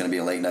I know it's gonna be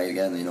a late night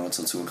again, you know,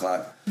 until 2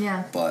 o'clock.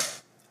 Yeah.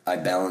 But I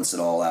balance it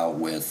all out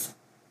with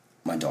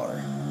my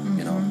daughter,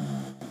 you know,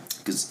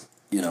 because,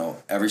 you know,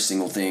 every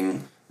single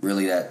thing,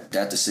 really that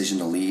decision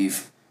to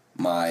leave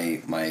my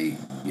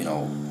you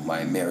know,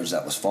 my marriage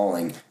that was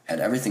falling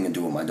had everything to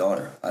do with my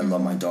daughter. I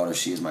love my daughter.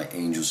 She is my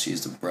angel. She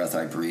is the breath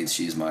I breathe.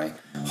 She is my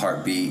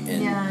heartbeat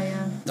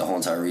and the whole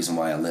entire reason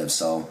why I live.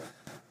 So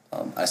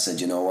I said,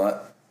 you know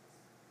what?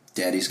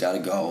 Daddy's got to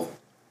go.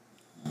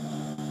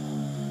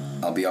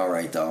 I'll be all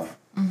right, though.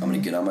 I'm going to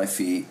get on my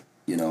feet.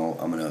 You know,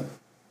 I'm going to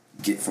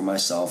get for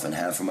myself and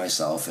have for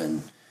myself.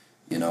 And,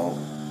 you know,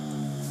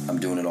 I'm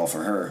doing it all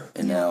for her.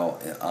 And now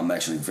I'm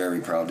actually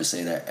very proud to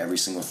say that every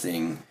single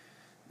thing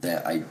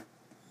that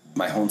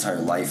my whole entire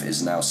life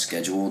is now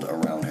scheduled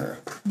around her.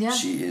 Yeah.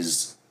 She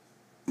is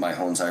my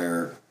whole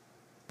entire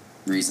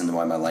reason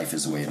why my life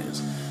is the way it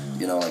is.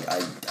 You know, like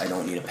I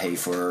don't need to pay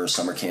for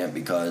summer camp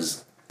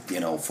because,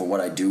 you know, for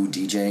what I do,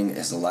 DJing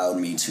has allowed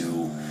me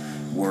to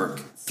work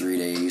 3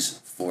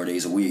 days, 4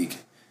 days a week.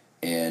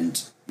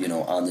 And, you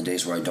know, on the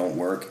days where I don't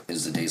work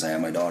is the days I have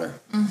my daughter.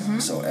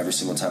 So every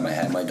single time I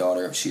have my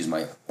daughter, she's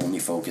my only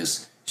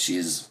focus. She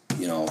is,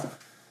 you know,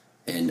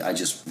 and I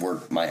just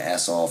work my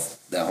ass off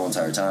that whole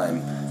entire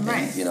time.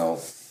 Right. And, you know,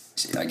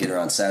 I get her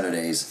on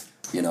Saturdays,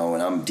 you know,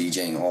 and I'm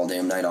DJing all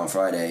damn night on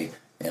Friday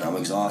and I'm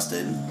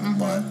exhausted.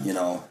 But, you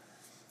know,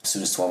 as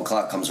soon as 12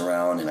 o'clock comes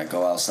around and I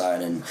go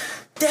outside and,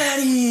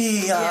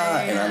 Daddy!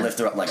 And I lift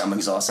her up, like I'm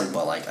exhausted,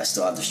 but like I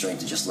still have the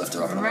strength to just lift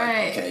her up. And I'm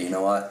like, okay, you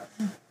know what?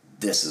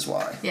 this is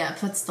why. Yeah, it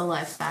puts the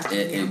life back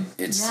in you.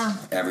 It's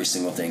every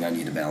single thing I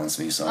need to balance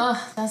me. So.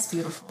 Oh, that's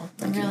beautiful.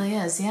 It really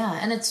is. Yeah,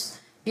 and it's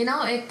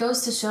it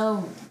goes to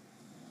show.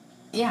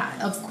 Yeah,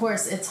 of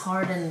course it's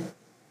hard, and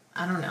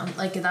I don't know,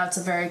 like that's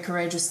a very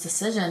courageous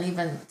decision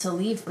even to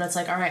leave. But it's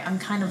like, all right,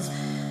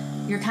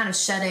 you're kind of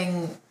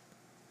shedding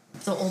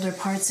the older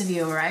parts of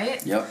you,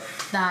 right? Yep.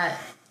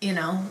 That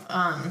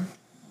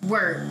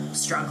were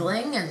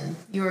struggling and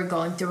you were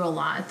going through a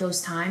lot at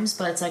those times,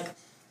 but it's like,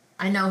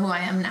 I know who I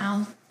am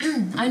now.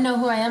 I know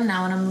who I am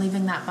now, and I'm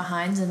leaving that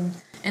behind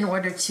in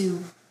order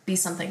to be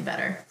something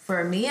better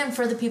for me and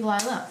for the people I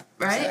love,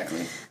 right?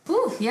 Exactly.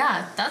 Ooh,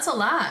 yeah, that's a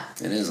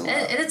lot. It is a lot.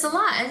 It's a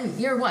lot, and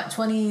you're what,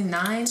 29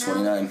 now?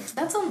 29.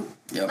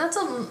 That's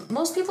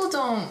most people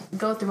don't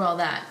go through all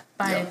that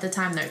by the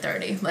time they're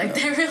 30. Like,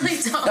 they really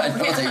don't. I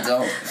know they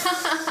don't.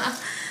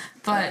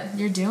 But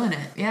you're doing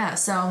it, yeah.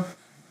 So,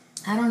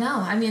 I don't know.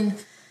 I mean,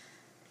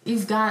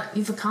 you've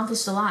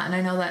accomplished a lot, and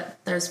I know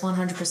that there's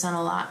 100% a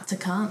lot to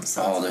come.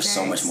 So there's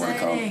so much more to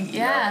come.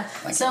 Yeah.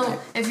 Yep. So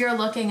if you're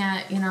looking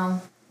at,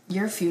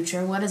 your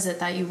future, what is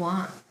it that you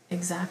want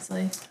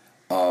exactly?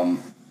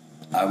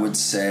 I would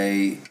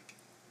say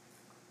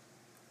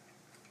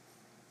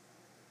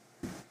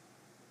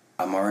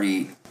I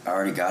already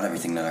got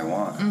everything that I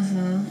want.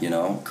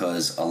 Mm-hmm.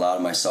 Because a lot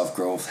of my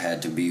self-growth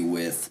had to be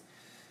with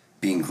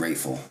being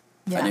grateful.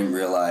 Yeah. I didn't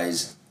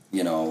realize,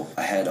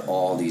 I had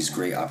all these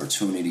great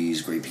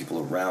opportunities, great people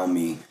around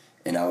me,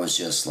 and I was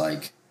just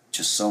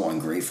so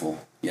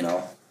ungrateful,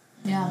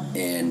 Yeah.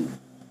 And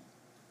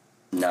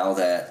now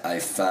that I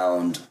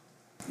found,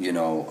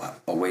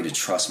 a way to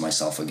trust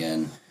myself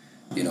again,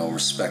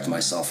 respect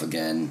myself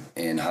again,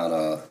 and how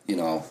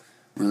to,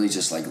 really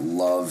just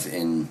love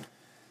and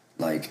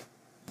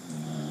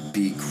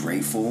be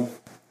grateful.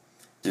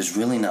 There's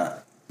really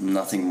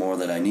nothing more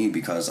that I need,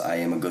 because I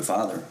am a good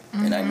father,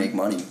 and I make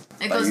money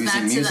by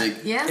using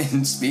music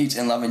and speech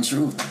and love and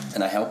truth,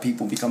 and I help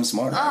people become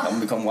smarter. I help them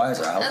become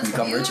wiser. I help them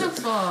become richer.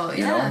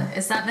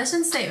 It's that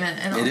mission statement,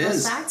 and it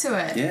goes back to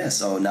it. Yeah,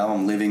 so now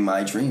I'm living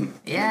my dream.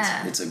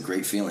 Yeah, it's a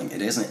great feeling.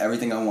 It isn't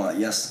everything I want.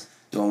 Yes,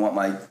 do I want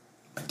my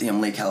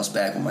damn lake house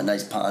back with my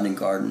nice pond and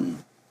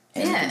garden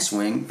and can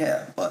swing?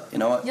 Yeah, but you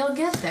know what? You'll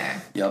get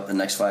there. Yep, the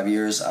next 5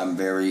 years, I'm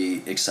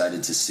very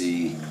excited to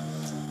see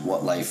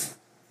what life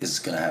is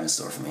going to have in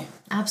store for me.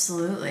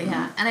 Absolutely,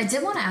 yeah. And I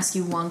did want to ask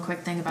you one quick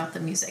thing about the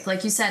music.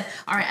 Like you said,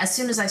 all right, as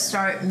soon as I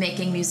start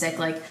making music,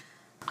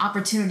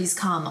 opportunities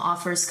come,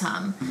 offers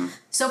come. Mm-hmm.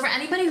 So for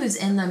anybody who's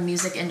in the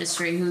music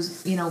industry,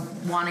 who's,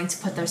 wanting to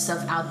put their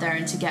stuff out there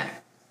and to get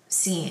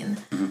seen,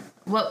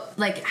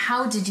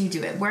 how did you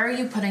do it? Where are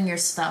you putting your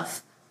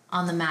stuff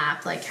on the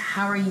map?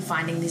 How are you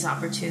finding these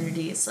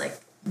opportunities?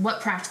 What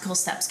practical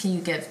steps can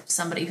you give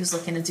somebody who's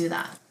looking to do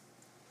that?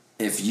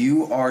 If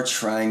you are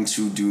trying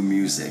to do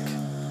music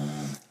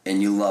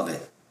and you love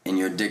it and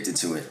you're addicted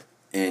to it,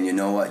 and you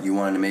know what, you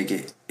wanted to make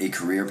it a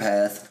career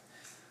path,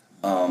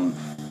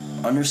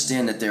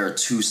 understand that there are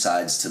two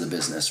sides to the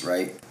business,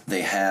 right?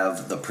 They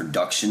have the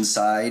production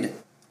side,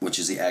 which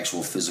is the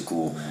actual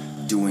physical,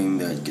 doing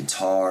the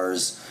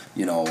guitars,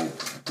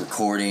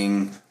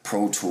 recording,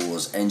 Pro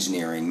Tools,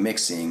 engineering,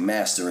 mixing,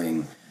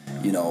 mastering,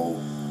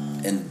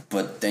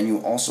 but then you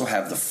also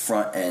have the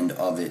front end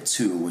of it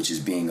too, which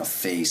is being a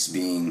face,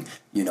 being,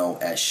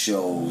 at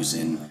shows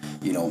and,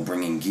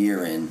 bringing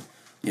gear in.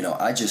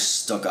 I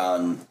just stuck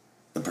on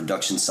the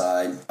production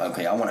side.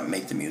 Okay, I want to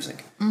make the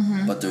music.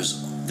 Mm-hmm. But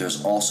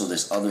there's also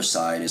this other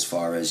side as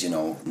far as,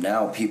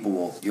 now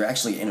you're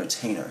actually an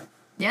entertainer.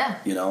 Yeah.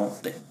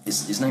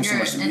 It's not so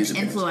much the music.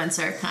 You're an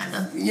influencer, kind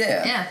of.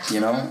 Yeah. Yeah.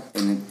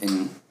 Mm-hmm.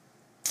 And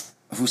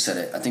who said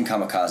it? I think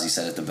Kamikaze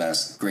said it the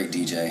best. Great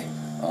DJ.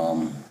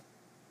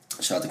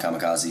 Shout out to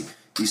Kamikaze.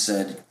 He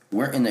said,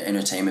 we're in the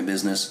entertainment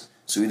business,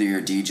 so either you're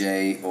a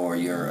DJ or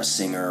you're a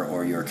singer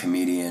or you're a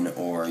comedian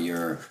or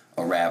you're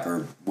a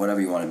rapper, whatever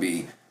you want to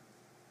be.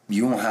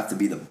 You don't have to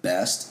be the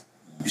best.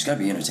 You just got to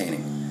be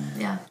entertaining.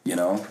 Yeah.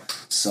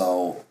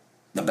 So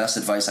the best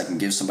advice I can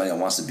give somebody that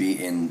wants to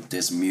be in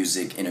this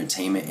music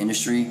entertainment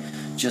industry,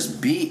 just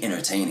be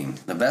entertaining.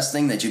 The best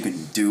thing that you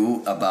can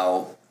do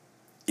about,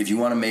 if you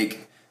want to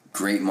make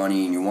great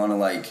money and you want to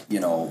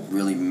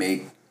really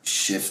make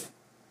shift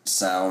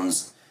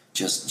sounds,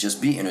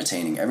 just be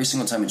entertaining every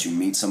single time that you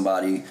meet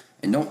somebody.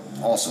 And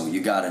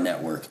you gotta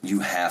network. You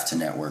have to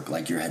network.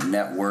 Your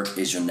network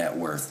is your net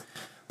worth.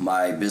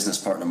 My business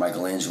partner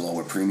Michelangelo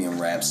with Premium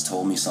Raps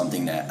told me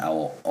something that I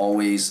will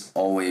always,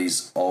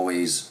 always,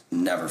 always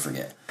never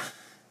forget,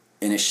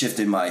 and it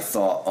shifted my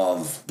thought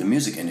of the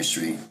music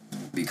industry,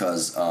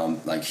 because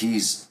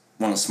he's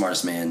one of the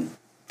smartest men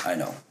I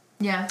know.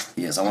 Yeah,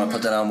 he is. I want to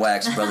put that on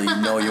wax, brother.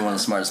 You're one of the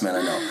smartest men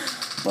I know.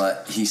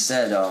 But he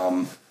said,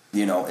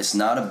 it's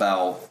not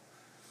about,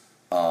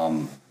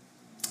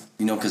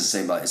 because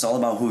it's all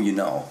about who you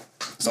know.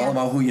 It's all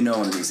about who you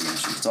know in the music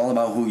industry. It's all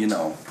about who you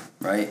know,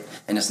 right?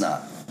 And it's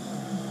not.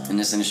 In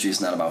this industry,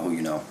 it's not about who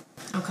you know.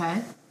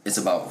 Okay. It's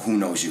about who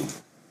knows you.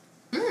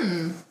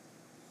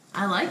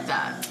 I like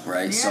that.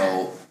 Right? Yeah.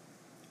 So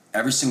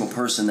every single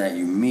person that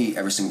you meet,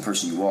 every single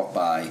person you walk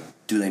by,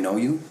 do they know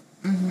you?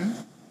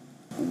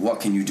 what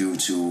can you do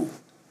to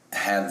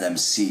have them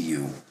see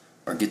you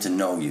or get to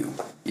know you?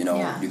 You know,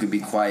 Yeah. you could be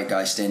a quiet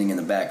guy standing in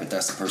the back, but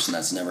that's the person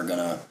that's never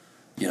gonna,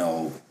 you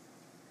know,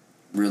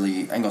 really,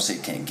 I ain't gonna say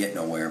can't get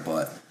nowhere,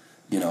 but,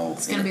 you know.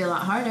 It's gonna be a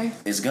lot harder.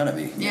 It's gonna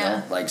be, you Yeah.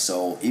 know? Like,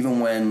 so even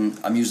when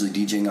I'm usually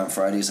DJing on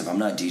Fridays, if I'm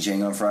not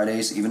DJing on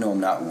Fridays, even though I'm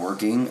not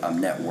working,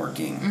 I'm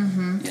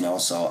networking, you know?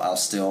 So I'll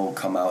still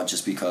come out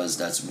just because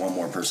that's one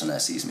more person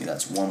that sees me.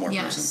 That's one more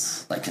Yes.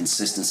 person. Like,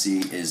 consistency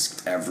is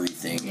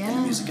everything in the Yeah.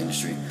 music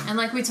industry. And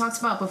like we talked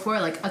about before,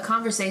 like a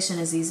conversation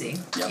is easy.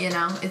 Yep. You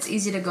know, it's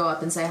easy to go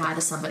up and say hi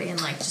to somebody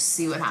and like just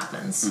see what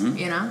happens. Mm-hmm.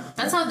 You know,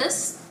 that's how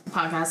this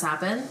podcast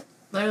happened.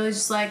 Literally,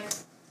 just like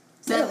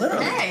said, Yeah,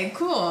 literally. hey,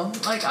 cool.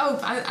 Like, oh,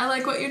 I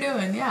like what you're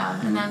doing. Yeah,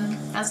 and then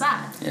that's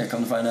that. Yeah,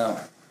 come to find out.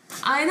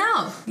 I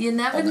know. You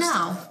never All this-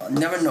 know.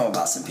 Never know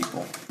about some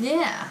people.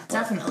 Yeah,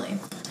 definitely.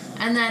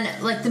 And then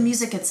like the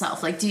music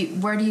itself. Like,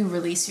 where do you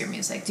release your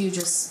music? Do you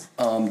just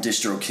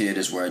DistroKid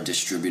is where I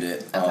distribute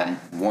it. Okay.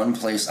 One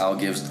place I'll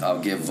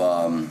give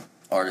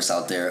artists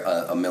out there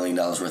 $1 million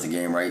worth of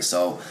game, right?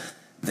 So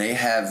they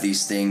have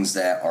these things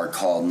that are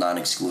called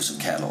non-exclusive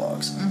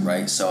catalogs,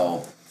 right?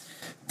 So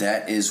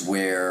that is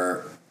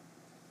where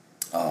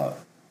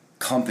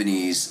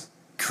companies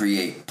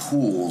create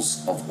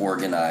pools of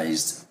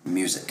organized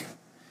music.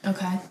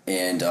 okay?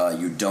 And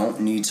you don't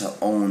need to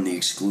own the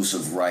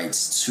exclusive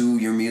rights to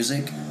your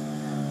music,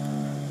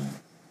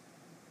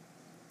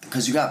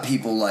 because you got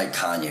people like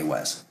Kanye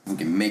West who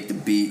can make the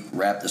beat,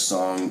 rap the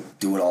song,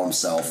 do it all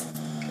himself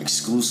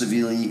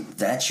exclusively.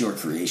 That's your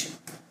creation.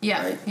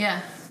 Yeah, Right.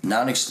 yeah.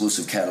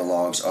 Non-exclusive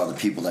catalogs are the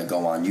people that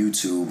go on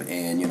YouTube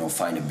and, you know,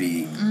 find a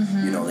beat.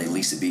 You know, they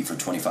lease a beat for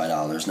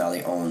 $25. Now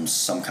they own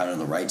some kind of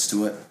the rights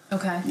to it.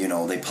 Okay. You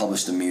know, they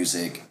publish the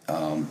music.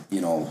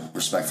 You know,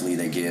 respectfully,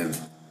 they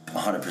give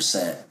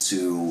 100%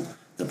 to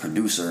the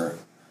producer.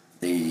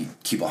 They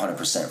keep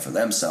 100% for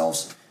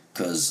themselves,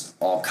 because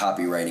all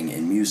copywriting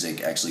in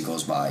music actually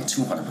goes by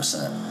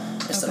 200%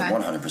 instead Okay.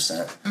 of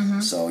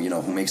 100%. So, you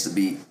know, who makes the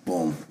beat,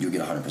 boom, you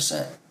get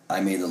 100%. I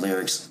made the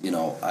lyrics, you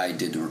know, I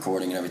did the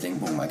recording and everything,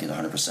 boom, I get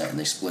 100%. And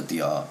they split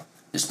the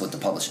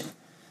publishing.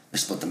 They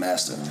split the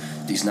master.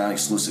 These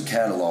non-exclusive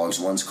catalogs,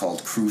 one's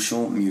called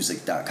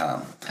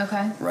crucialmusic.com.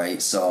 Okay.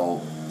 Right?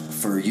 So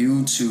for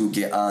you to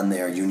get on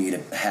there, you need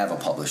to have a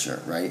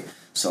publisher, right?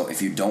 So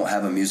if you don't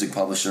have a music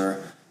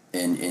publisher,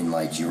 and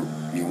like you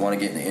want to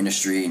get in the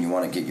industry and you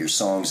want to get your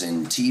songs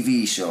in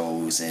TV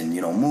shows and,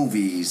 you know,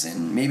 movies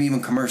and maybe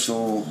even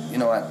commercial, you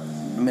know, at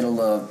the middle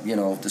of, you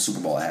know, the Super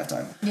Bowl at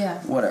halftime. Yeah.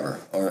 Whatever.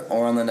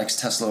 Or on the next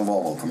Tesla or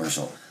Volvo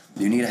commercial.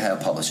 You need to have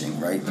publishing,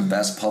 right? The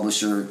best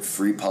publisher,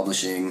 free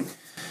publishing,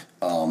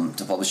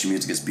 to publish your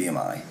music is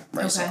BMI,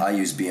 right? So Okay. I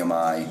use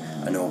BMI.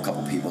 I know a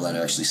couple people that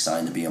actually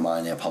signed to BMI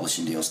and they have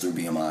publishing deals through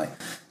BMI.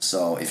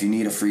 So if you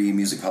need a free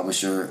music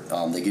publisher,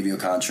 they give you a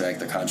contract.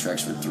 The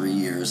contract's for 3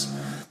 years.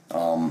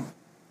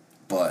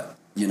 But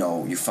you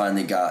know, you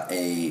finally got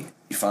a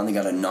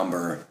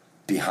number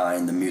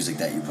behind the music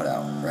that you put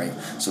out, right?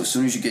 So as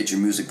soon as you get your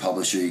music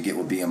publisher, you get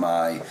with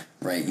BMI,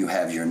 right? You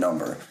have your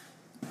number.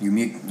 You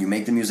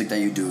make the music that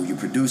you do, you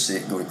produce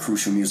it, go to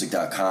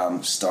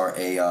crucialmusic.com, start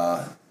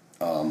a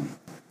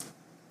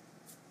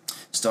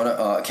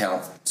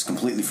account. It's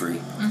completely free.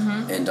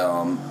 And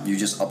you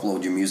just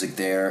upload your music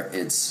there.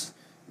 It's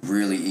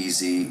really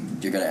easy.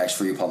 You're gonna ask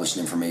for your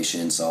publishing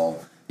information, so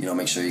you know,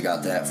 make sure you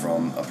got that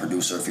from a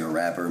producer. If you're a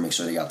rapper, make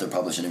sure they got their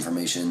publishing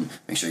information.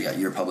 Make sure you got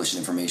your publishing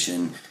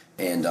information.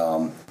 And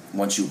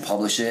once you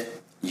publish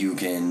it, you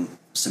can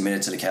submit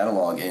it to the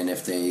catalog. And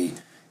if they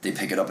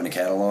pick it up in the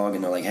catalog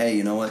and they're like, hey,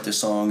 you know what,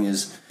 this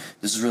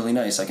is really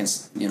nice. I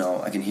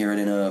can hear it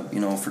in a, you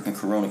know, freaking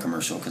Corona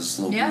commercial because it's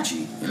a little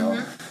Gucci, you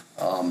know.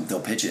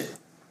 They'll pitch it.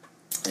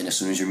 And as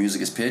soon as your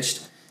music is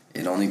pitched,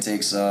 it only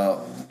takes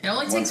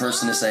one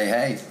person to say,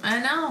 hey.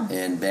 I know.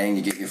 And bang,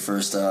 you get your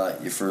first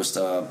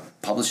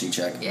publishing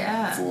check.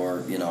 Yeah.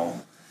 For, you know,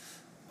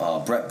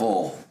 Brett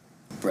Bull,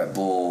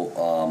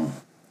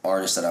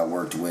 artist that I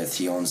worked with.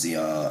 He owns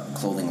the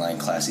clothing line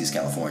Classies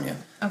California.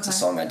 Okay. It's a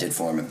song I did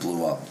for him. It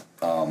blew up.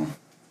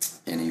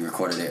 And he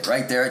recorded it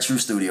right there at True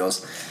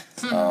Studios.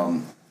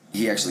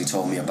 He actually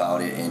told me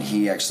about it, and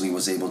he actually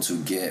was able to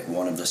get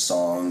one of the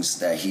songs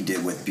that he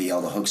did with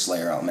BL the Hook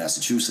Slayer out in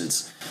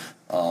Massachusetts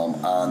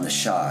on The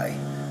Chi,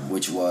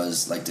 which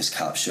was like this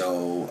cop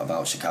show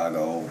about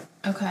Chicago.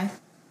 Okay.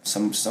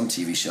 Some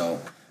TV show,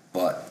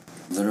 but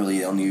literally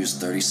they only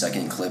used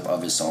 30-second clip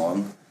of his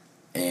song,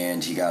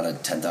 and he got a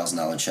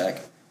 $10,000 check.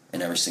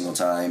 And every single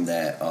time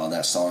that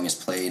that song is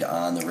played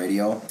on the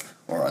radio,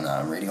 or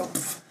not on radio,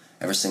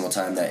 every single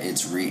time that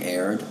it's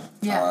re-aired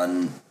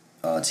on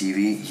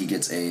TV, he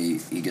gets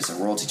a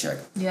royalty check.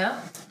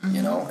 Yeah.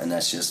 You know, and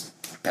that's just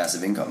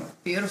passive income.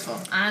 Beautiful.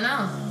 I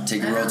know.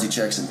 Take your royalty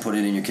checks and put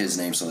it in your kids'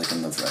 name so they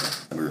can live forever.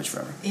 They'll be rich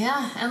forever.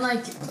 Yeah, and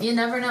like you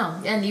never know,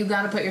 and you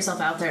got to put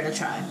yourself out there to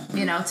try,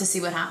 you know, to see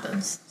what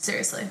happens.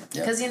 Seriously,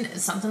 because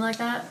something like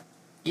that,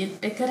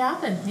 it could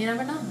happen. You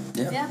never know.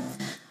 Yeah.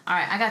 All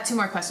right, I got 2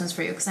 more questions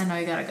for you because I know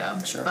you gotta go.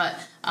 Sure. But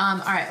all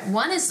right,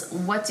 one is,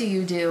 what do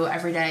you do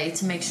every day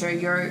to make sure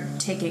you're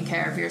taking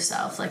care of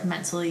yourself, like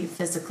mentally,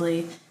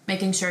 physically,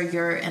 making sure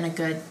you're in a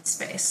good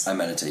space? I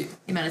meditate.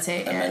 You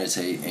meditate. I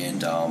meditate,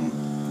 and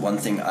one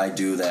thing I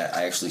do that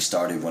I actually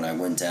started when I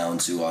went down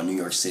to New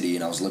York City,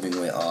 and I was living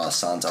with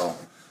Santo,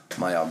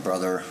 my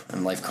brother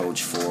and life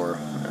coach.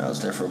 I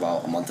was there for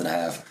about a month and a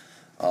half.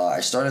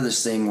 I started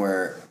this thing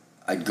where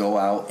I'd go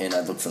out and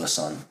I'd look for the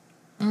sun.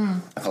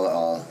 I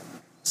call it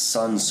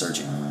sun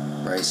searching,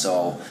 right?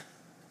 So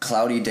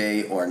cloudy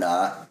day or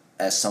not,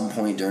 at some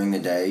point during the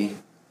day,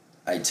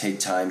 I take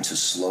time to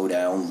slow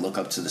down, look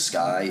up to the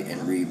sky,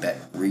 and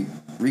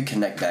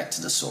reconnect back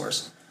to the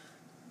source.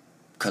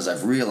 Because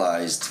I've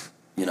realized,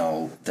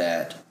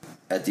 that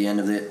at the end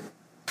of it,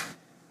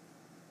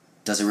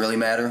 does it really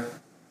matter?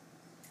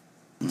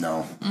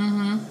 No.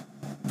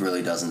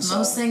 Really doesn't.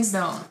 Most things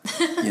don't.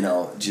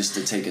 Just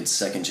to take a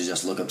second to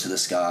just look up to the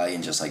sky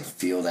and just like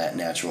feel that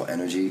natural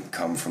energy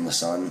come from the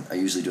sun. I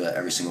usually do that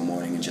every single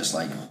morning and just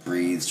like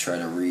breathe, try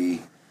to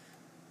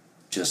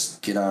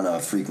just get on a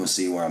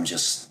frequency where I'm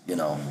just,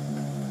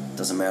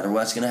 doesn't matter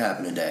what's going to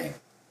happen today.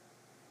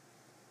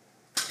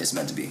 It's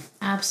meant to be.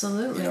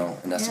 Absolutely.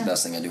 And that's the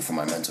best thing I do for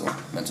my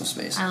mental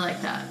space. I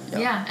like that.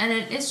 Yeah, and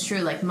it is true.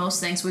 Like, most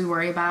things we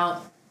worry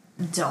about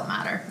don't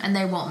matter, and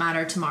they won't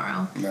matter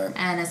tomorrow. Right.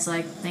 And it's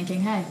like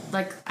thinking, hey,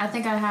 like, I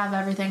think I have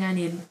everything I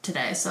need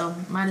today, so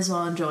might as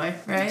well enjoy,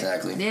 right?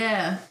 Exactly.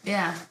 Yeah.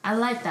 I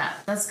like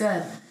that. That's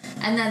good.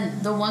 And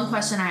then the one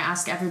question I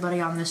ask everybody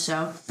on this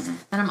show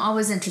that I'm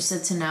always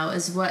interested to know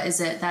is, what is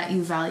it that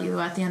you value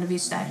at the end of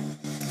each day?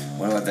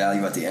 What do I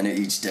value at the end of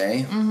each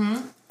day?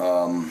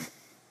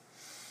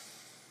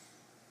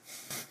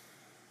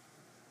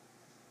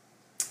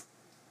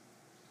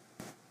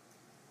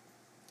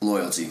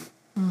 Loyalty.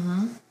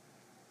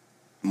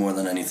 More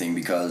than anything,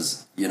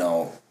 because,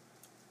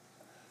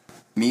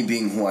 me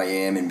being who I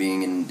am and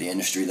being in the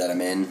industry that I'm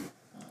in,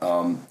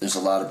 there's a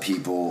lot of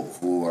people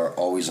who are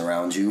always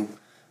around you,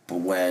 but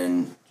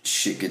when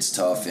shit gets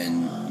tough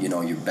and,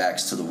 your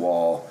back's to the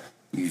wall,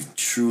 you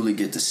truly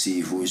get to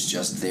see who is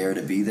just there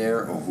to be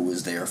there or who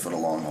is there for the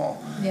long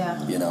haul.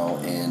 Yeah.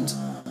 And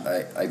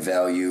I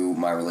value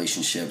my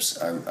relationships.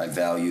 I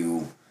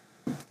value,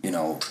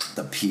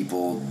 the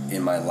people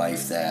in my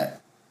life that,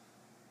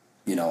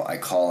 I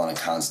call on a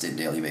constant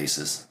daily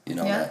basis.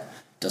 That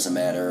doesn't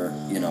matter,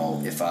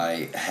 if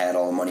I had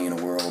all the money in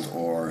the world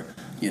or,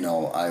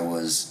 I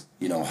was,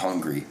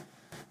 hungry.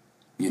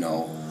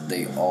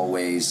 They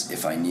always,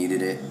 if I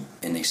needed it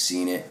and they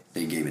seen it,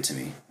 they gave it to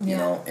me,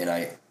 and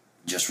I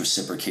just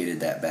reciprocated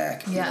that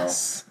back.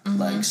 Yes.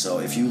 Like, so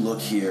if you look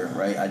here,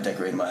 right, I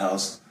decorated my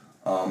house,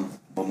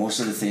 but most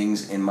of the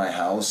things in my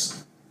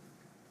house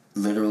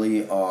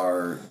literally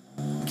are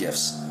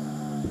gifts.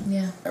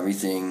 Yeah.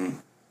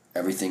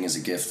 Everything is a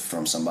gift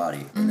from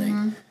somebody,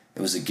 and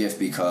it was a gift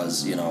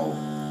because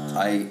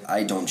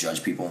I don't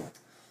judge people,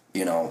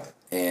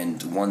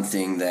 and one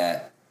thing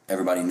that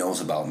everybody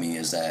knows about me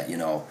is that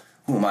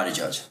who am I to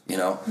judge,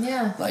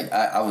 Yeah. like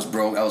I was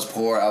broke, I was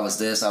poor, I was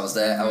this, I was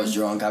that, I was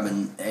drunk, I've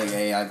been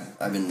AA,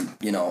 I've been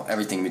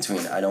everything in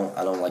between. I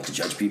don't like to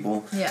judge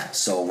people. Yeah.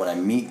 So when I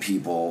meet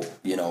people,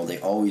 they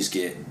always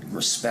get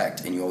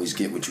respect, and you always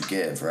get what you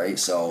give, right?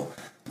 So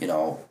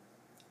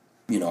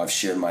I've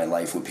shared my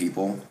life with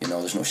people.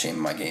 There's no shame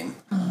in my game.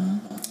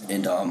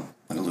 And look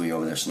at Louis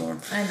over there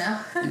snoring. I know.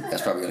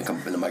 That's probably gonna come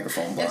up in the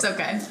microphone. But, It's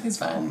okay. It's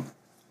fine.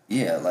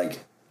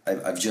 Like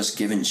I've just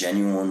given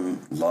genuine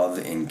love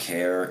and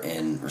care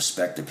and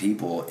respect to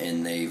people,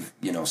 and they've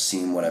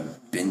seen what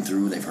I've been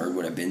through. They've heard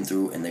what I've been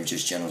through, and they've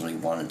just generally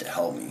wanted to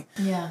help me.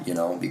 Yeah.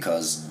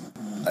 Because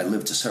I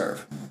live to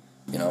serve.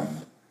 And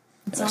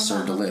I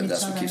serve to live.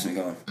 That's what keeps me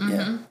going.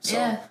 Yeah. So,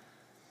 yeah.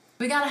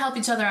 We gotta help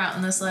each other out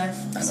in this life.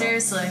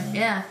 Seriously,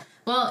 yeah.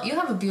 Well, you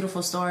have a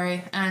beautiful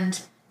story, and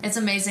it's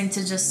amazing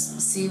to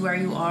just see where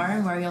you are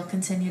and where you'll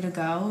continue to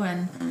go.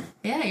 And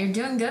yeah, you're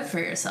doing good for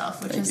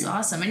yourself, which is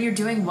awesome. And you're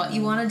doing what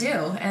you want to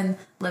do and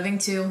living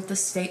to the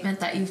statement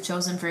that you've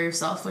chosen for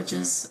yourself, which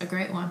is a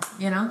great one,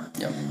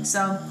 Yep.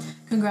 So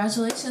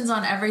congratulations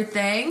on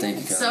everything. Thank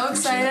you, Kelly. So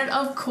excited,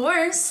 of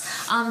course.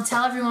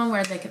 Tell everyone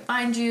where they can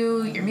find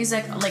you, your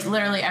music, like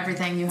literally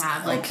everything you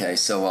have. Like, okay,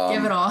 so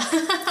give it all.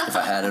 if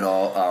I had it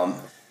all,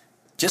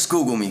 just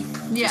Google me.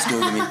 Yeah. Just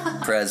Google me.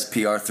 Prez,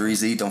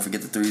 PR3Z. Don't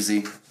forget the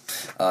 3Z.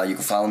 You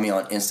can follow me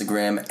on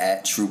Instagram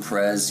at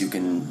TruePrez. You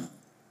can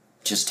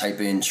just type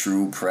in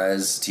True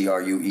Prez,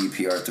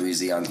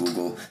 TruePR3Z on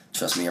Google.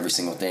 Trust me, every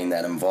single thing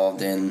that I'm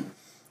involved in,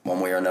 one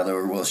way or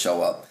another, will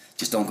show up.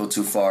 Just don't go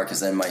too far, because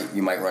then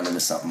you might run into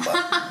something.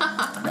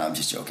 But no, I'm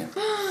just joking.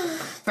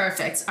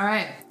 Perfect. All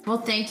right. Well,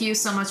 thank you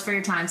so much for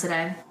your time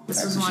today.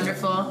 This was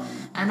wonderful.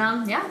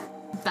 And yeah,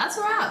 that's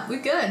a wrap.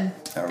 We're good.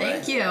 All right.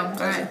 Thank you.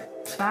 Pleasure. All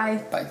right.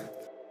 Bye. Bye.